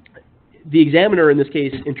the examiner in this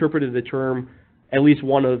case interpreted the term at least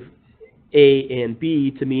one of A and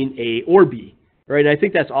B to mean A or B, right? And I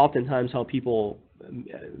think that's oftentimes how people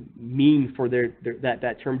mean for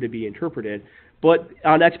that term to be interpreted. But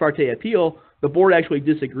on ex parte appeal, the board actually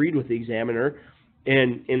disagreed with the examiner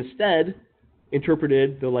and instead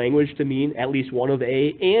interpreted the language to mean at least one of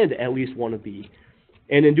A and at least one of B.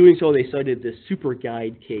 And in doing so, they cited this super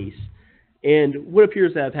guide case. And what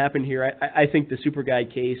appears to have happened here, I think the super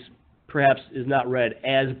guide case perhaps is not read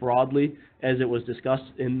as broadly as it was discussed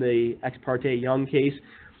in the ex parte Young case.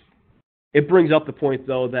 It brings up the point,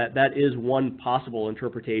 though, that that is one possible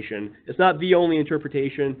interpretation. It's not the only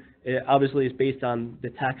interpretation. It obviously is based on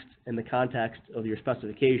the text and the context of your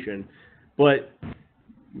specification, but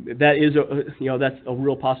that is that's a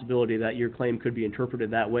real possibility that your claim could be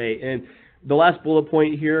interpreted that way. And the last bullet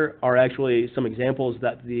point here are actually some examples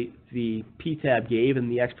that the PTAB gave in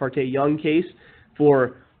the ex parte Young case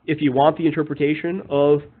for if you want the interpretation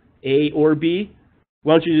of A or B,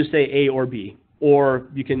 why don't you just say A or B? Or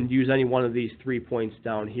you can use any one of these 3 points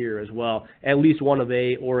down here as well. At least one of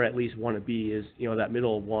A or at least one of B is, that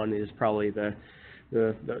middle one is probably the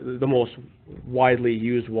most widely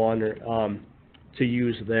used one to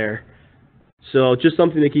use there. So just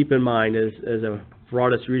something to keep in mind as a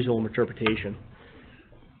broadest reasonable interpretation.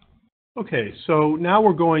 Okay, so now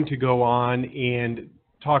we're going to go on and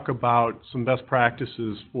talk about some best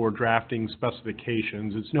practices for drafting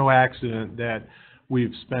specifications. It's no accident that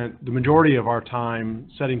we've spent the majority of our time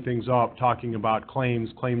setting things up, talking about claims,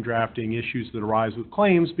 claim drafting, issues that arise with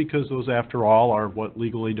claims, because those, after all, are what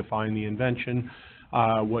legally define the invention,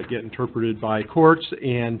 what get interpreted by courts,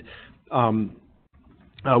 and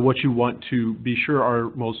what you want to be sure are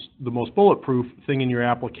the most bulletproof thing in your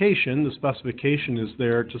application. The specification is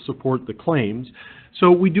there to support the claims. So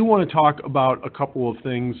we do want to talk about a couple of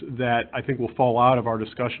things that I think will fall out of our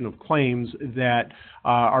discussion of claims that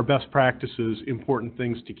are best practices, important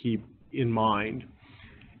things to keep in mind.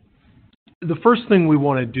 The first thing we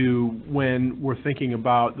want to do when we're thinking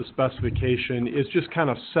about the specification is just kind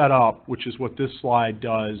of set up, which is what this slide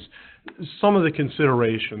does, some of the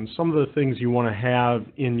considerations, some of the things you want to have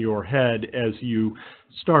in your head as you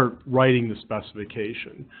start writing the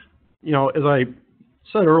specification. As I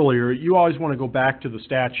said earlier, you always want to go back to the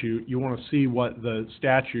statute. You want to see what the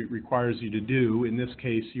statute requires you to do. In this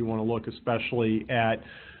case, you want to look especially at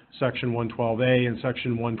Section 112A and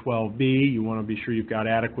Section 112B. You want to be sure you've got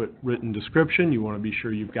adequate written description. You want to be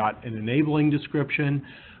sure you've got an enabling description.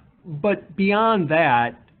 But beyond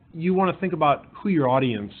that, you want to think about who your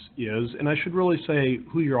audience is, and I should really say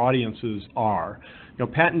who your audiences are.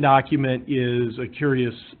 Patent document is a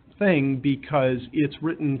curious thing because it's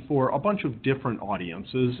written for a bunch of different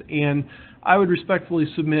audiences, and I would respectfully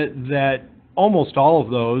submit that almost all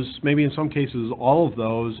of those, maybe in some cases all of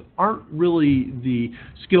those, aren't really the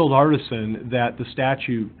skilled artisan that the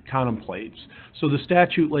statute contemplates. So the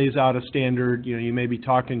statute lays out a standard. You may be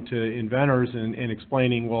talking to inventors and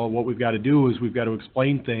explaining, well, what we've got to do is we've got to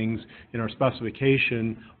explain things in our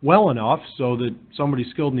specification well enough so that somebody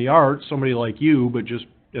skilled in the art, somebody like you, but just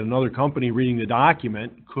at another company reading the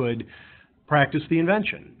document, could practice the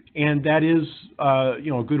invention. And that is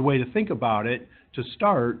a good way to think about it to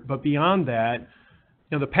start. But beyond that,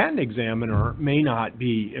 the patent examiner may not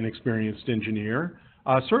be an experienced engineer.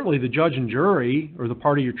 Certainly the judge and jury, or the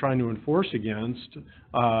party you're trying to enforce against,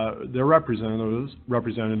 their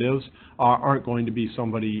representatives aren't going to be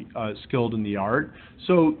somebody skilled in the art.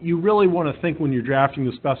 So you really want to think when you're drafting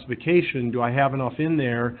the specification, do I have enough in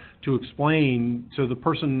there to explain to the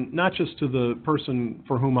person, not just to the person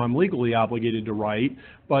for whom I'm legally obligated to write,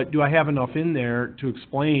 but do I have enough in there to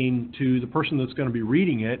explain to the person that's going to be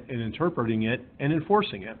reading it and interpreting it and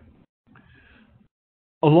enforcing it?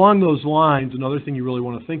 Along those lines, another thing you really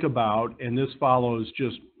want to think about, and this follows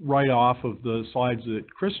just right off of the slides that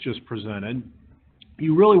Chris just presented,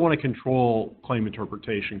 you really want to control claim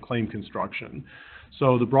interpretation, claim construction.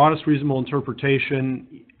 So the broadest reasonable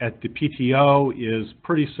interpretation at the PTO is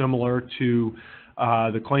pretty similar to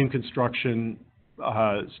the claim construction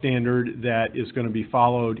standard that is going to be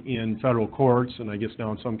followed in federal courts, and I guess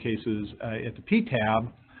now in some cases at the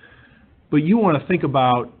PTAB. But you want to think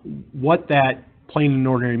about what that plain and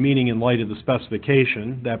ordinary meaning in light of the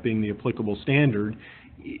specification, that being the applicable standard,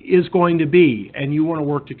 is going to be, and you want to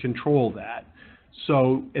work to control that.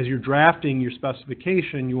 So as you're drafting your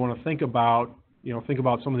specification, you want to think about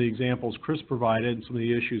some of the examples Chris provided, some of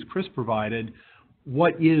the issues Chris provided.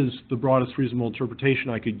 What is the broadest reasonable interpretation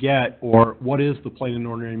I could get, or what is the plain and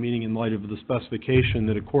ordinary meaning in light of the specification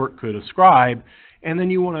that a court could ascribe? And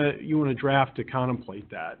then you want to draft to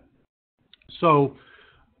contemplate that. So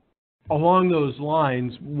along those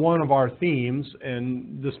lines, one of our themes,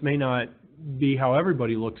 and this may not be how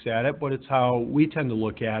everybody looks at it, but it's how we tend to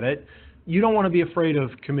look at it, you don't want to be afraid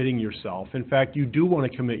of committing yourself. In fact, you do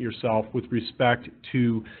want to commit yourself with respect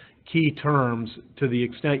to key terms to the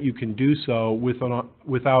extent you can do so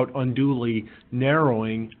without unduly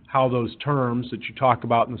narrowing how those terms that you talk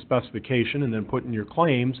about in the specification and then put in your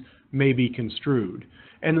claims may be construed.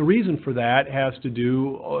 And the reason for that has to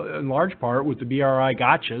do in large part with the BRI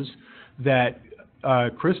gotchas that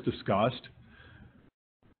Chris discussed.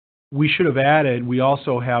 We should have added, we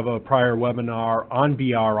also have a prior webinar on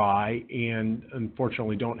BRI, and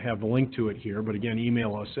unfortunately don't have the link to it here, but again,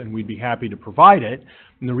 email us and we'd be happy to provide it.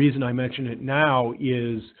 And the reason I mention it now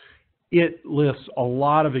is it lists a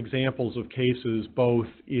lot of examples of cases, both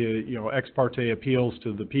ex parte appeals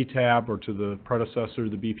to the PTAB or to the predecessor,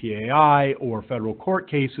 the BPAI, or federal court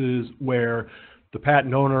cases where the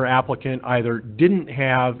patent owner applicant either didn't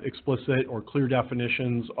have explicit or clear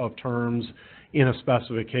definitions of terms in a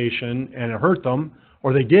specification and it hurt them,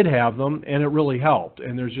 or they did have them and it really helped.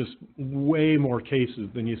 And there's just way more cases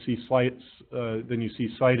than you see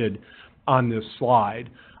cited on this slide.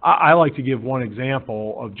 I like to give one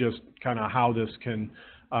example of just kind of how this can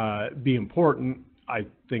be important. I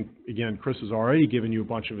think, again, Chris has already given you a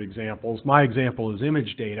bunch of examples. My example is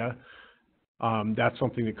image data. That's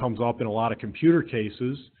something that comes up in a lot of computer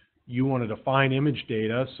cases. You want to define image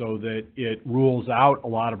data so that it rules out a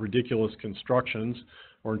lot of ridiculous constructions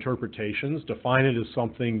or interpretations. Define it as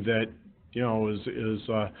something that is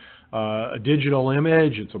a digital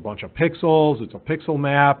image. It's a bunch of pixels. It's a pixel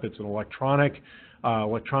map. It's an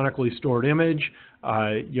electronically stored image.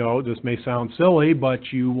 This may sound silly, but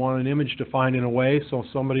you want an image defined in a way so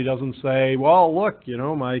somebody doesn't say, well, look,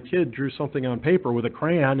 my kid drew something on paper with a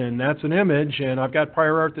crayon and that's an image and I've got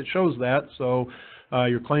prior art that shows that, so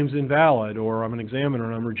your claim's invalid, or I'm an examiner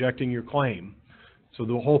and I'm rejecting your claim. So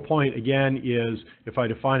the whole point, again, is if I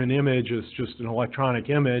define an image as just an electronic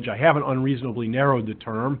image, I haven't unreasonably narrowed the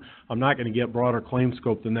term. I'm not going to get broader claim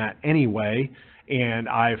scope than that anyway, and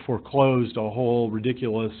I foreclosed a whole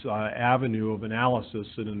ridiculous avenue of analysis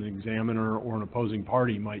that an examiner or an opposing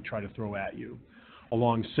party might try to throw at you.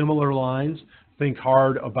 Along similar lines, think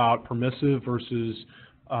hard about permissive versus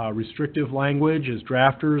restrictive language. As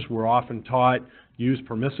drafters, we're often taught use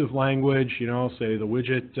permissive language, say the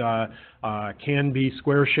widget can be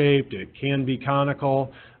square-shaped, it can be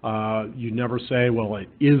conical. You never say, well, it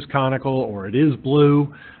is conical or it is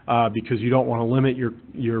blue, because you don't want to limit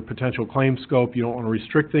your potential claim scope. You don't want to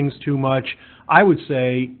restrict things too much. I would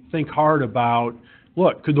say think hard about,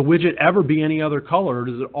 look, could the widget ever be any other color?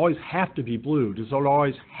 Does it always have to be blue? Does it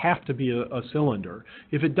always have to be a cylinder?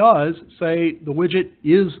 If it does, say the widget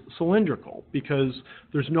is cylindrical because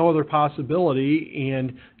there's no other possibility,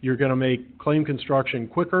 and you're going to make claim construction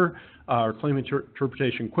quicker, or claim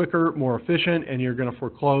interpretation quicker, more efficient, and you're going to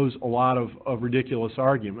foreclose a lot of ridiculous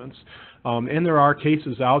arguments. And there are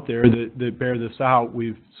cases out there that bear this out.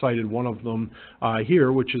 We've cited one of them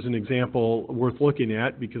here, which is an example worth looking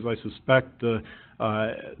at because I suspect the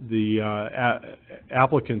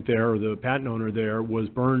applicant there, or the patent owner there, was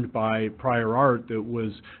burned by prior art that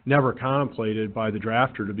was never contemplated by the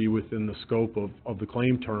drafter to be within the scope of the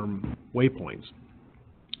claim term waypoints.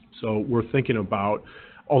 So we're thinking about,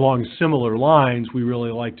 along similar lines, we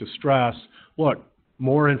really like to stress, look,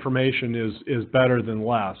 more information is better than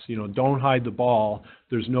less. Don't hide the ball.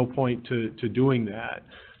 There's no point to doing that.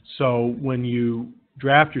 So when you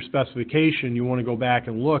draft your specification, you want to go back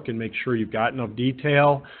and look and make sure you've got enough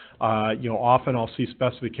detail. Often I'll see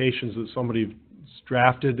specifications that somebody's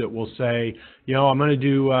drafted that will say, I'm going to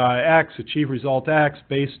do X, achieve result X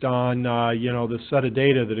based on, this set of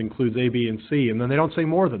data that includes A, B, and C, and then they don't say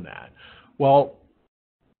more than that. Well,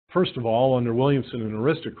 first of all, under Williamson and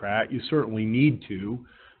Aristocrat, you certainly need to.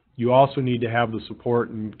 You also need to have the support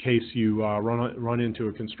in case you run into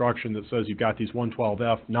a construction that says you've got these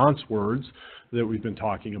 112F nonce words that we've been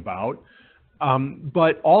talking about.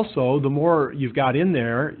 But also, the more you've got in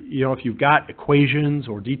there, if you've got equations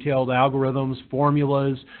or detailed algorithms,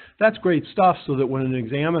 formulas, that's great stuff, so that when an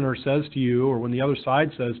examiner says to you, or when the other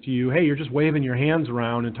side says to you, hey, you're just waving your hands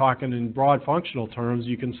around and talking in broad functional terms,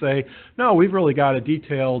 you can say, no, we've really got a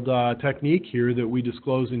detailed technique here that we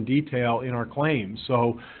disclose in detail in our claims.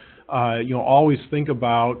 So, always think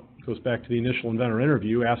about, goes back to the initial inventor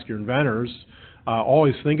interview, ask your inventors,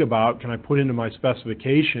 always think about, can I put into my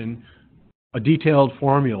specification a detailed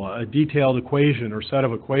formula, a detailed equation or set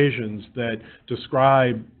of equations that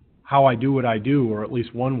describe how I do what I do, or at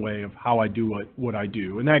least one way of how I do what I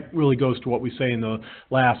do. And that really goes to what we say in the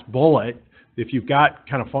last bullet. If you've got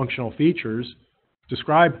kind of functional features,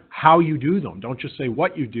 describe how you do them. Don't just say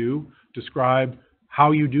what you do, describe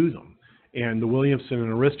how you do them. And the Williamson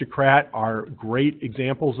and Aristocrat are great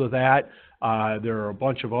examples of that. There are a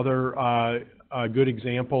bunch of other good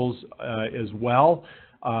examples as well.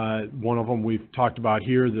 One of them we've talked about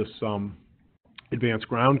here, this advanced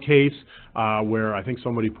ground case, where I think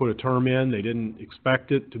somebody put a term in, they didn't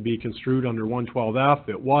expect it to be construed under 112F,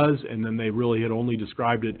 it was, and then they really had only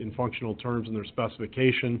described it in functional terms in their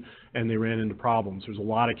specification, and they ran into problems. There's a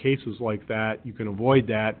lot of cases like that. You can avoid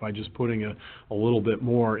that by just putting a little bit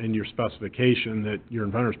more in your specification that your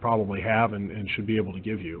inventors probably have and should be able to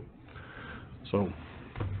give you. So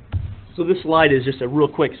this slide is just a real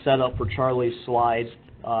quick setup for Charlie's slides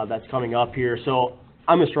that's coming up here. So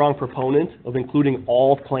I'm a strong proponent of including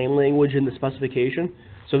all claim language in the specification.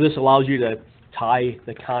 So this allows you to tie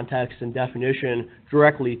the context and definition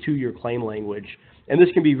directly to your claim language. And this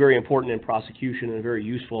can be very important in prosecution and very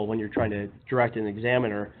useful when you're trying to direct an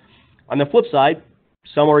examiner. On the flip side,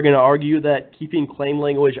 some are going to argue that keeping claim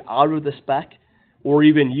language out of the spec, or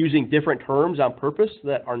even using different terms on purpose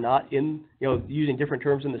that are not in, using different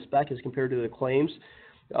terms in the spec as compared to the claims,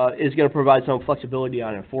 is going to provide some flexibility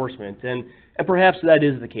on enforcement. And perhaps that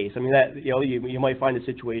is the case. I mean, that you might find a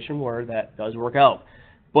situation where that does work out.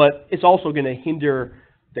 But it's also going to hinder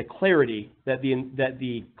the clarity that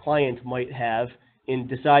the client might have in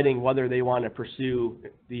deciding whether they want to pursue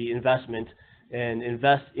the investment and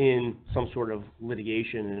invest in some sort of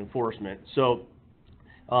litigation and enforcement. So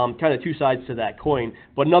kind of two sides to that coin.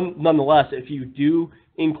 But nonetheless, if you do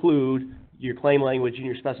include your claim language in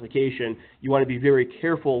your specification, you want to be very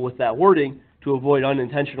careful with that wording to avoid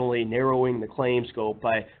unintentionally narrowing the claim scope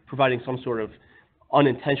by providing some sort of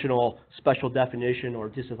unintentional special definition or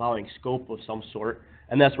disavowing scope of some sort.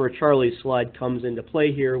 And that's where Charlie's slide comes into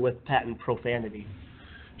play here with patent profanity.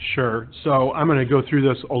 Sure. So I'm going to go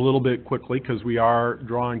through this a little bit quickly because we are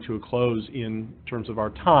drawing to a close in terms of our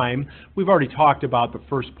time. We've already talked about the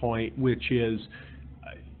first point, which is,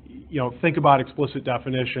 think about explicit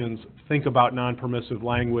definitions, think about non-permissive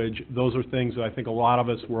language. Those are things that I think a lot of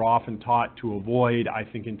us were often taught to avoid, I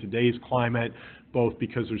think, in today's climate, both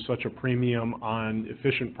because there's such a premium on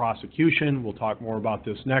efficient prosecution. We'll talk more about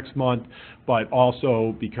this next month, but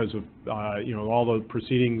also because of all the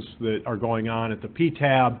proceedings that are going on at the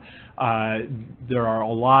PTAB. There are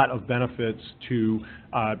a lot of benefits to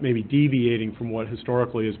maybe deviating from what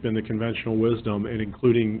historically has been the conventional wisdom and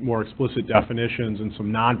including more explicit definitions and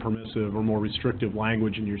some non-permissive or more restrictive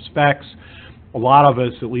language in your specs. A lot of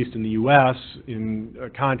us, at least in the U.S., in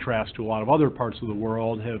contrast to a lot of other parts of the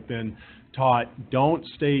world, have been taught, don't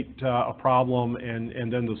state a problem and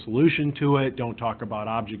then the solution to it. Don't talk about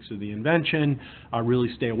objects of the invention.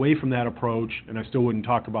 Really stay away from that approach. And I still wouldn't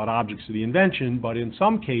talk about objects of the invention, but in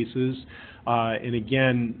some cases, and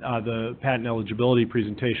again, the patent eligibility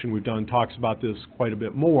presentation we've done talks about this quite a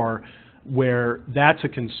bit more, where that's a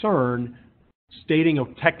concern, stating a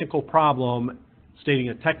technical problem, stating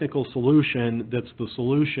a technical solution that's the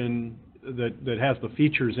solution that has the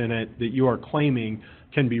features in it that you are claiming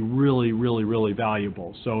can be really, really, really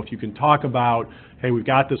valuable. So if you can talk about, hey, we've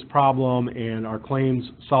got this problem and our claims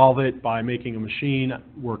solve it by making a machine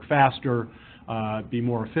work faster, be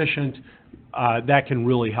more efficient, that can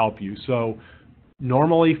really help you. So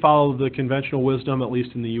normally follow the conventional wisdom, at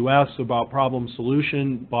least in the U.S., about problem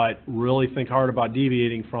solution, but really think hard about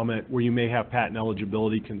deviating from it where you may have patent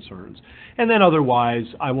eligibility concerns. And then otherwise,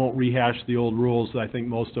 I won't rehash the old rules that I think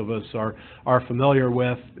most of us are familiar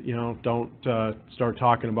with. Don't start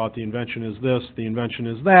talking about the invention is this, the invention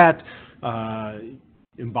is that.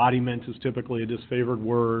 Embodiment is typically a disfavored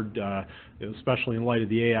word, especially in light of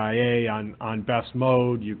the AIA on best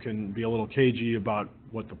mode. You can be a little cagey about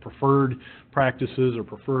what the preferred practices or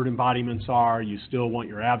preferred embodiments are. You still want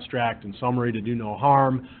your abstract and summary to do no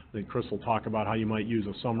harm. I think Chris will talk about how you might use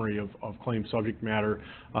a summary of claim subject matter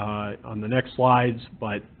on the next slides,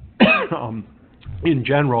 but in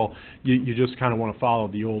general, you just kind of want to follow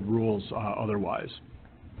the old rules otherwise.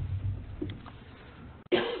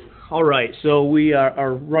 All right, so we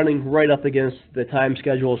are running right up against the time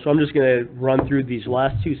schedule, so I'm just going to run through these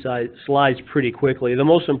last two slides pretty quickly. The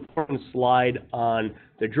most important slide on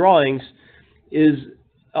the drawings is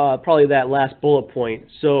probably that last bullet point.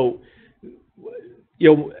 So,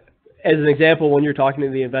 you know, as an example, when you're talking to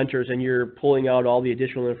the inventors and you're pulling out all the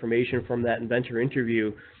additional information from that inventor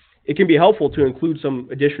interview, it can be helpful to include some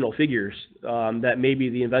additional figures that maybe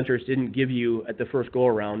the inventors didn't give you at the first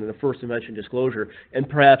go-around in the first invention disclosure. And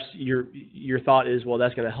perhaps your thought is, well,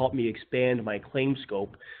 that's going to help me expand my claim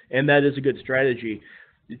scope. And that is a good strategy.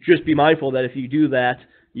 Just be mindful that if you do that,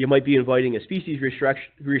 you might be inviting a species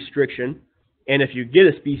restriction. And if you get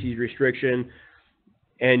a species restriction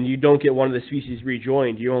and you don't get one of the species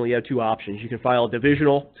rejoined, you only have two options. You can file a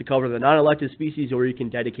divisional to cover the non-elected species, or you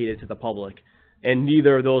can dedicate it to the public. And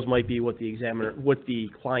neither of those might be what the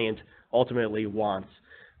client ultimately wants.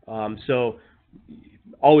 So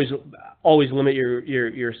always limit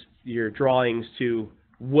your drawings to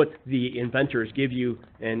what the inventors give you,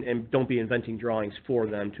 and don't be inventing drawings for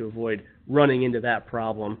them to avoid running into that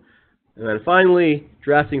problem. And then finally,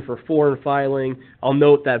 drafting for foreign filing. I'll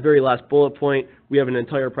note that very last bullet point. We have an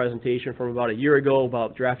entire presentation from about a year ago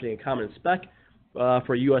about drafting a common spec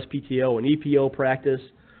for USPTO and EPO practice.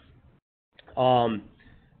 You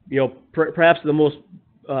know, perhaps the most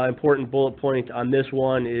important bullet point on this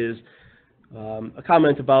one is a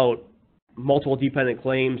comment about multiple dependent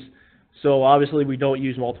claims. So obviously we don't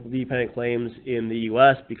use multiple dependent claims in the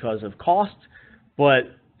U.S. because of cost, but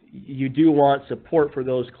you do want support for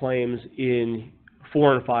those claims in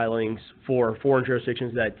foreign filings for foreign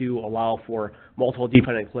jurisdictions that do allow for multiple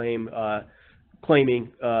dependent claiming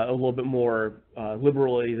a little bit more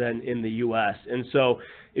liberally than in the U.S. And so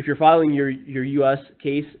if you're filing your U.S.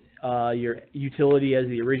 case, your utility as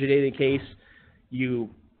the originating case, you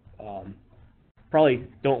probably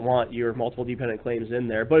don't want your multiple dependent claims in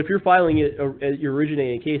there. But if you're filing it, your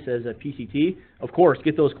originating case as a PCT, of course,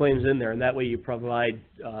 get those claims in there, and that way you provide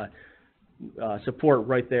support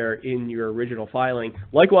right there in your original filing.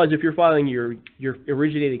 Likewise, if you're filing your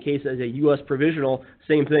originating case as a U.S. provisional,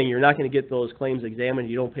 same thing. You're not going to get those claims examined.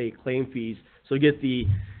 You don't pay claim fees. So get the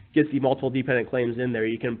multiple dependent claims in there.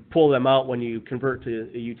 You can pull them out when you convert to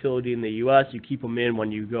a utility in the U.S. You keep them in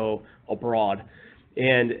when you go abroad.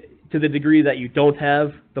 And to the degree that you don't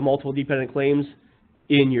have the multiple dependent claims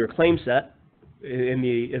in your claim set, in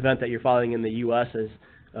the event that you're filing in the U.S. as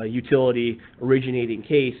a utility originating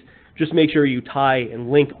case, just make sure you tie and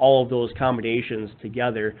link all of those combinations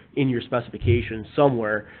together in your specification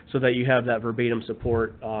somewhere so that you have that verbatim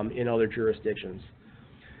support in other jurisdictions.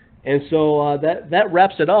 And so that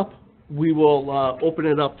wraps it up. We will open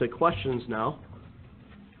it up to questions now.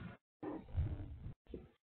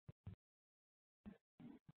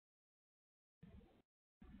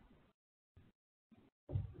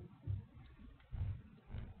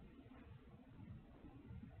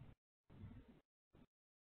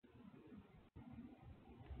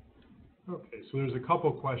 Okay, so there's a couple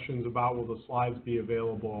questions about will the slides be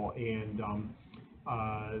available, and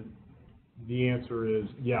the answer is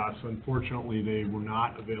yes. Unfortunately, they were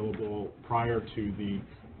not available prior to the,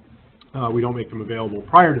 we don't make them available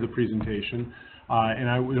prior to the presentation,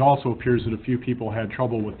 and it also appears that a few people had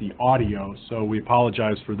trouble with the audio, so we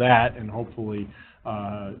apologize for that, and hopefully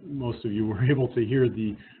most of you were able to hear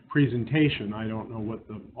the presentation. I don't know what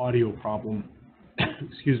the audio problem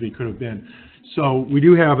excuse me, could have been. So we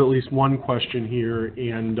do have at least one question here,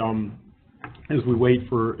 and as we wait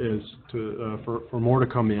for more to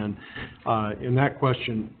come in that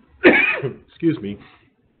question, excuse me,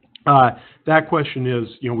 that question is,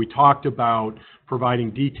 we talked about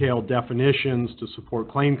providing detailed definitions to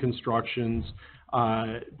support claim constructions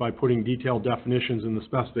by putting detailed definitions in the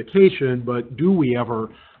specification, but do we ever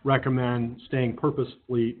recommend staying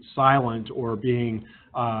purposefully silent or being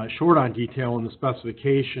short on detail in the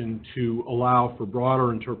specification to allow for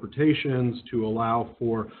broader interpretations, to allow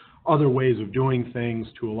for other ways of doing things,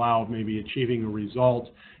 to allow maybe achieving a result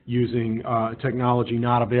using technology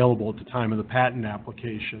not available at the time of the patent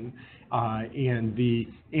application? And the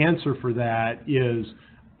answer for that is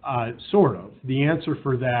sort of. The answer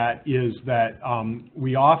for that is that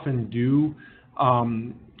we often do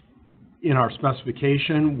in our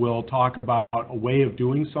specification, we'll talk about a way of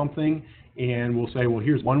doing something, and we'll say, well,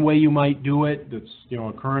 here's one way you might do it that's, you know,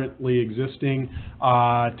 a currently existing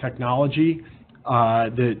technology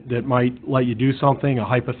that might let you do something. A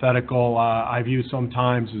hypothetical I've used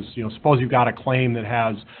sometimes is, you know, suppose you've got a claim that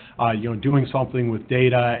has, you know, doing something with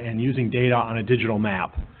data and using data on a digital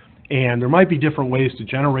map. And there might be different ways to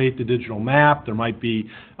generate the digital map. There might be,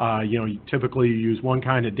 you know, typically you use one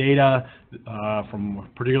kind of data from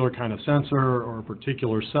a particular kind of sensor or a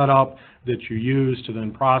particular setup that you use to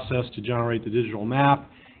then process to generate the digital map.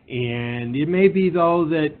 And it may be, though,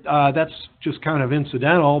 that that's just kind of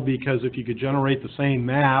incidental, because if you could generate the same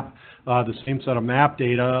map, the same set of map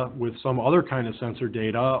data with some other kind of sensor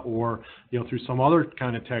data, or, you know, through some other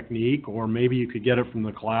kind of technique, or maybe you could get it from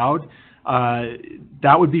the cloud,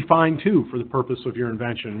 that would be fine too for the purpose of your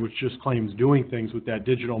invention, which just claims doing things with that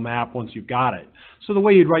digital map once you've got it. So the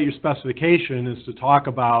way you'd write your specification is to talk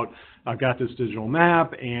about, I've got this digital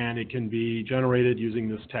map and it can be generated using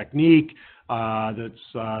this technique that's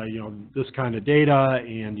you know, this kind of data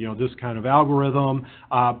and, you know, this kind of algorithm,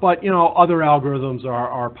 but, you know, other algorithms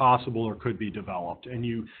are possible or could be developed, and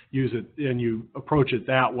you use it and you approach it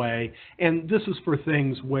that way. And this is for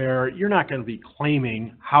things where you're not going to be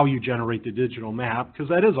claiming how you generate the digital map, because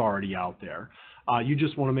that is already out there. You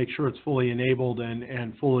just want to make sure it's fully enabled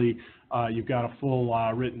and fully, you've got a full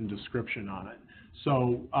written description on it.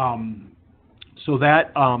 So,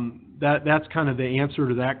 that's kind of the answer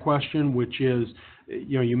to that question, which is,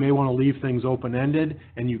 you know, you may want to leave things open-ended,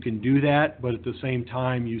 and you can do that, but at the same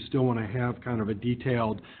time, you still want to have kind of a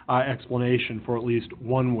detailed explanation for at least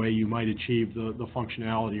one way you might achieve the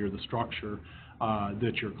functionality or the structure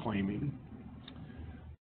that you're claiming.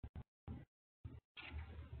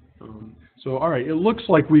 So, all right, it looks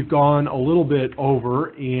like we've gone a little bit over,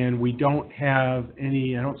 and we don't have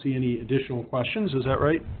any, I don't see any additional questions. Is that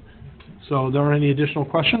right? So there aren't any additional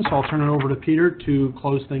questions, so I'll turn it over to Peter to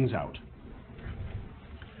close things out.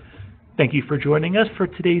 Thank you for joining us for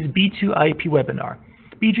today's B2 IP webinar.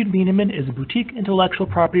 Bieneman is a boutique intellectual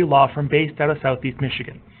property law firm based out of Southeast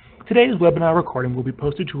Michigan. Today's webinar recording will be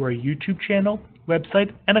posted to our YouTube channel,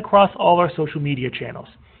 website, and across all our social media channels.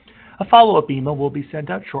 A follow-up email will be sent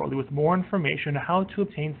out shortly with more information on how to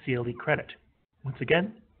obtain CLE credit. Once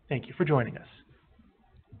again, thank you for joining us.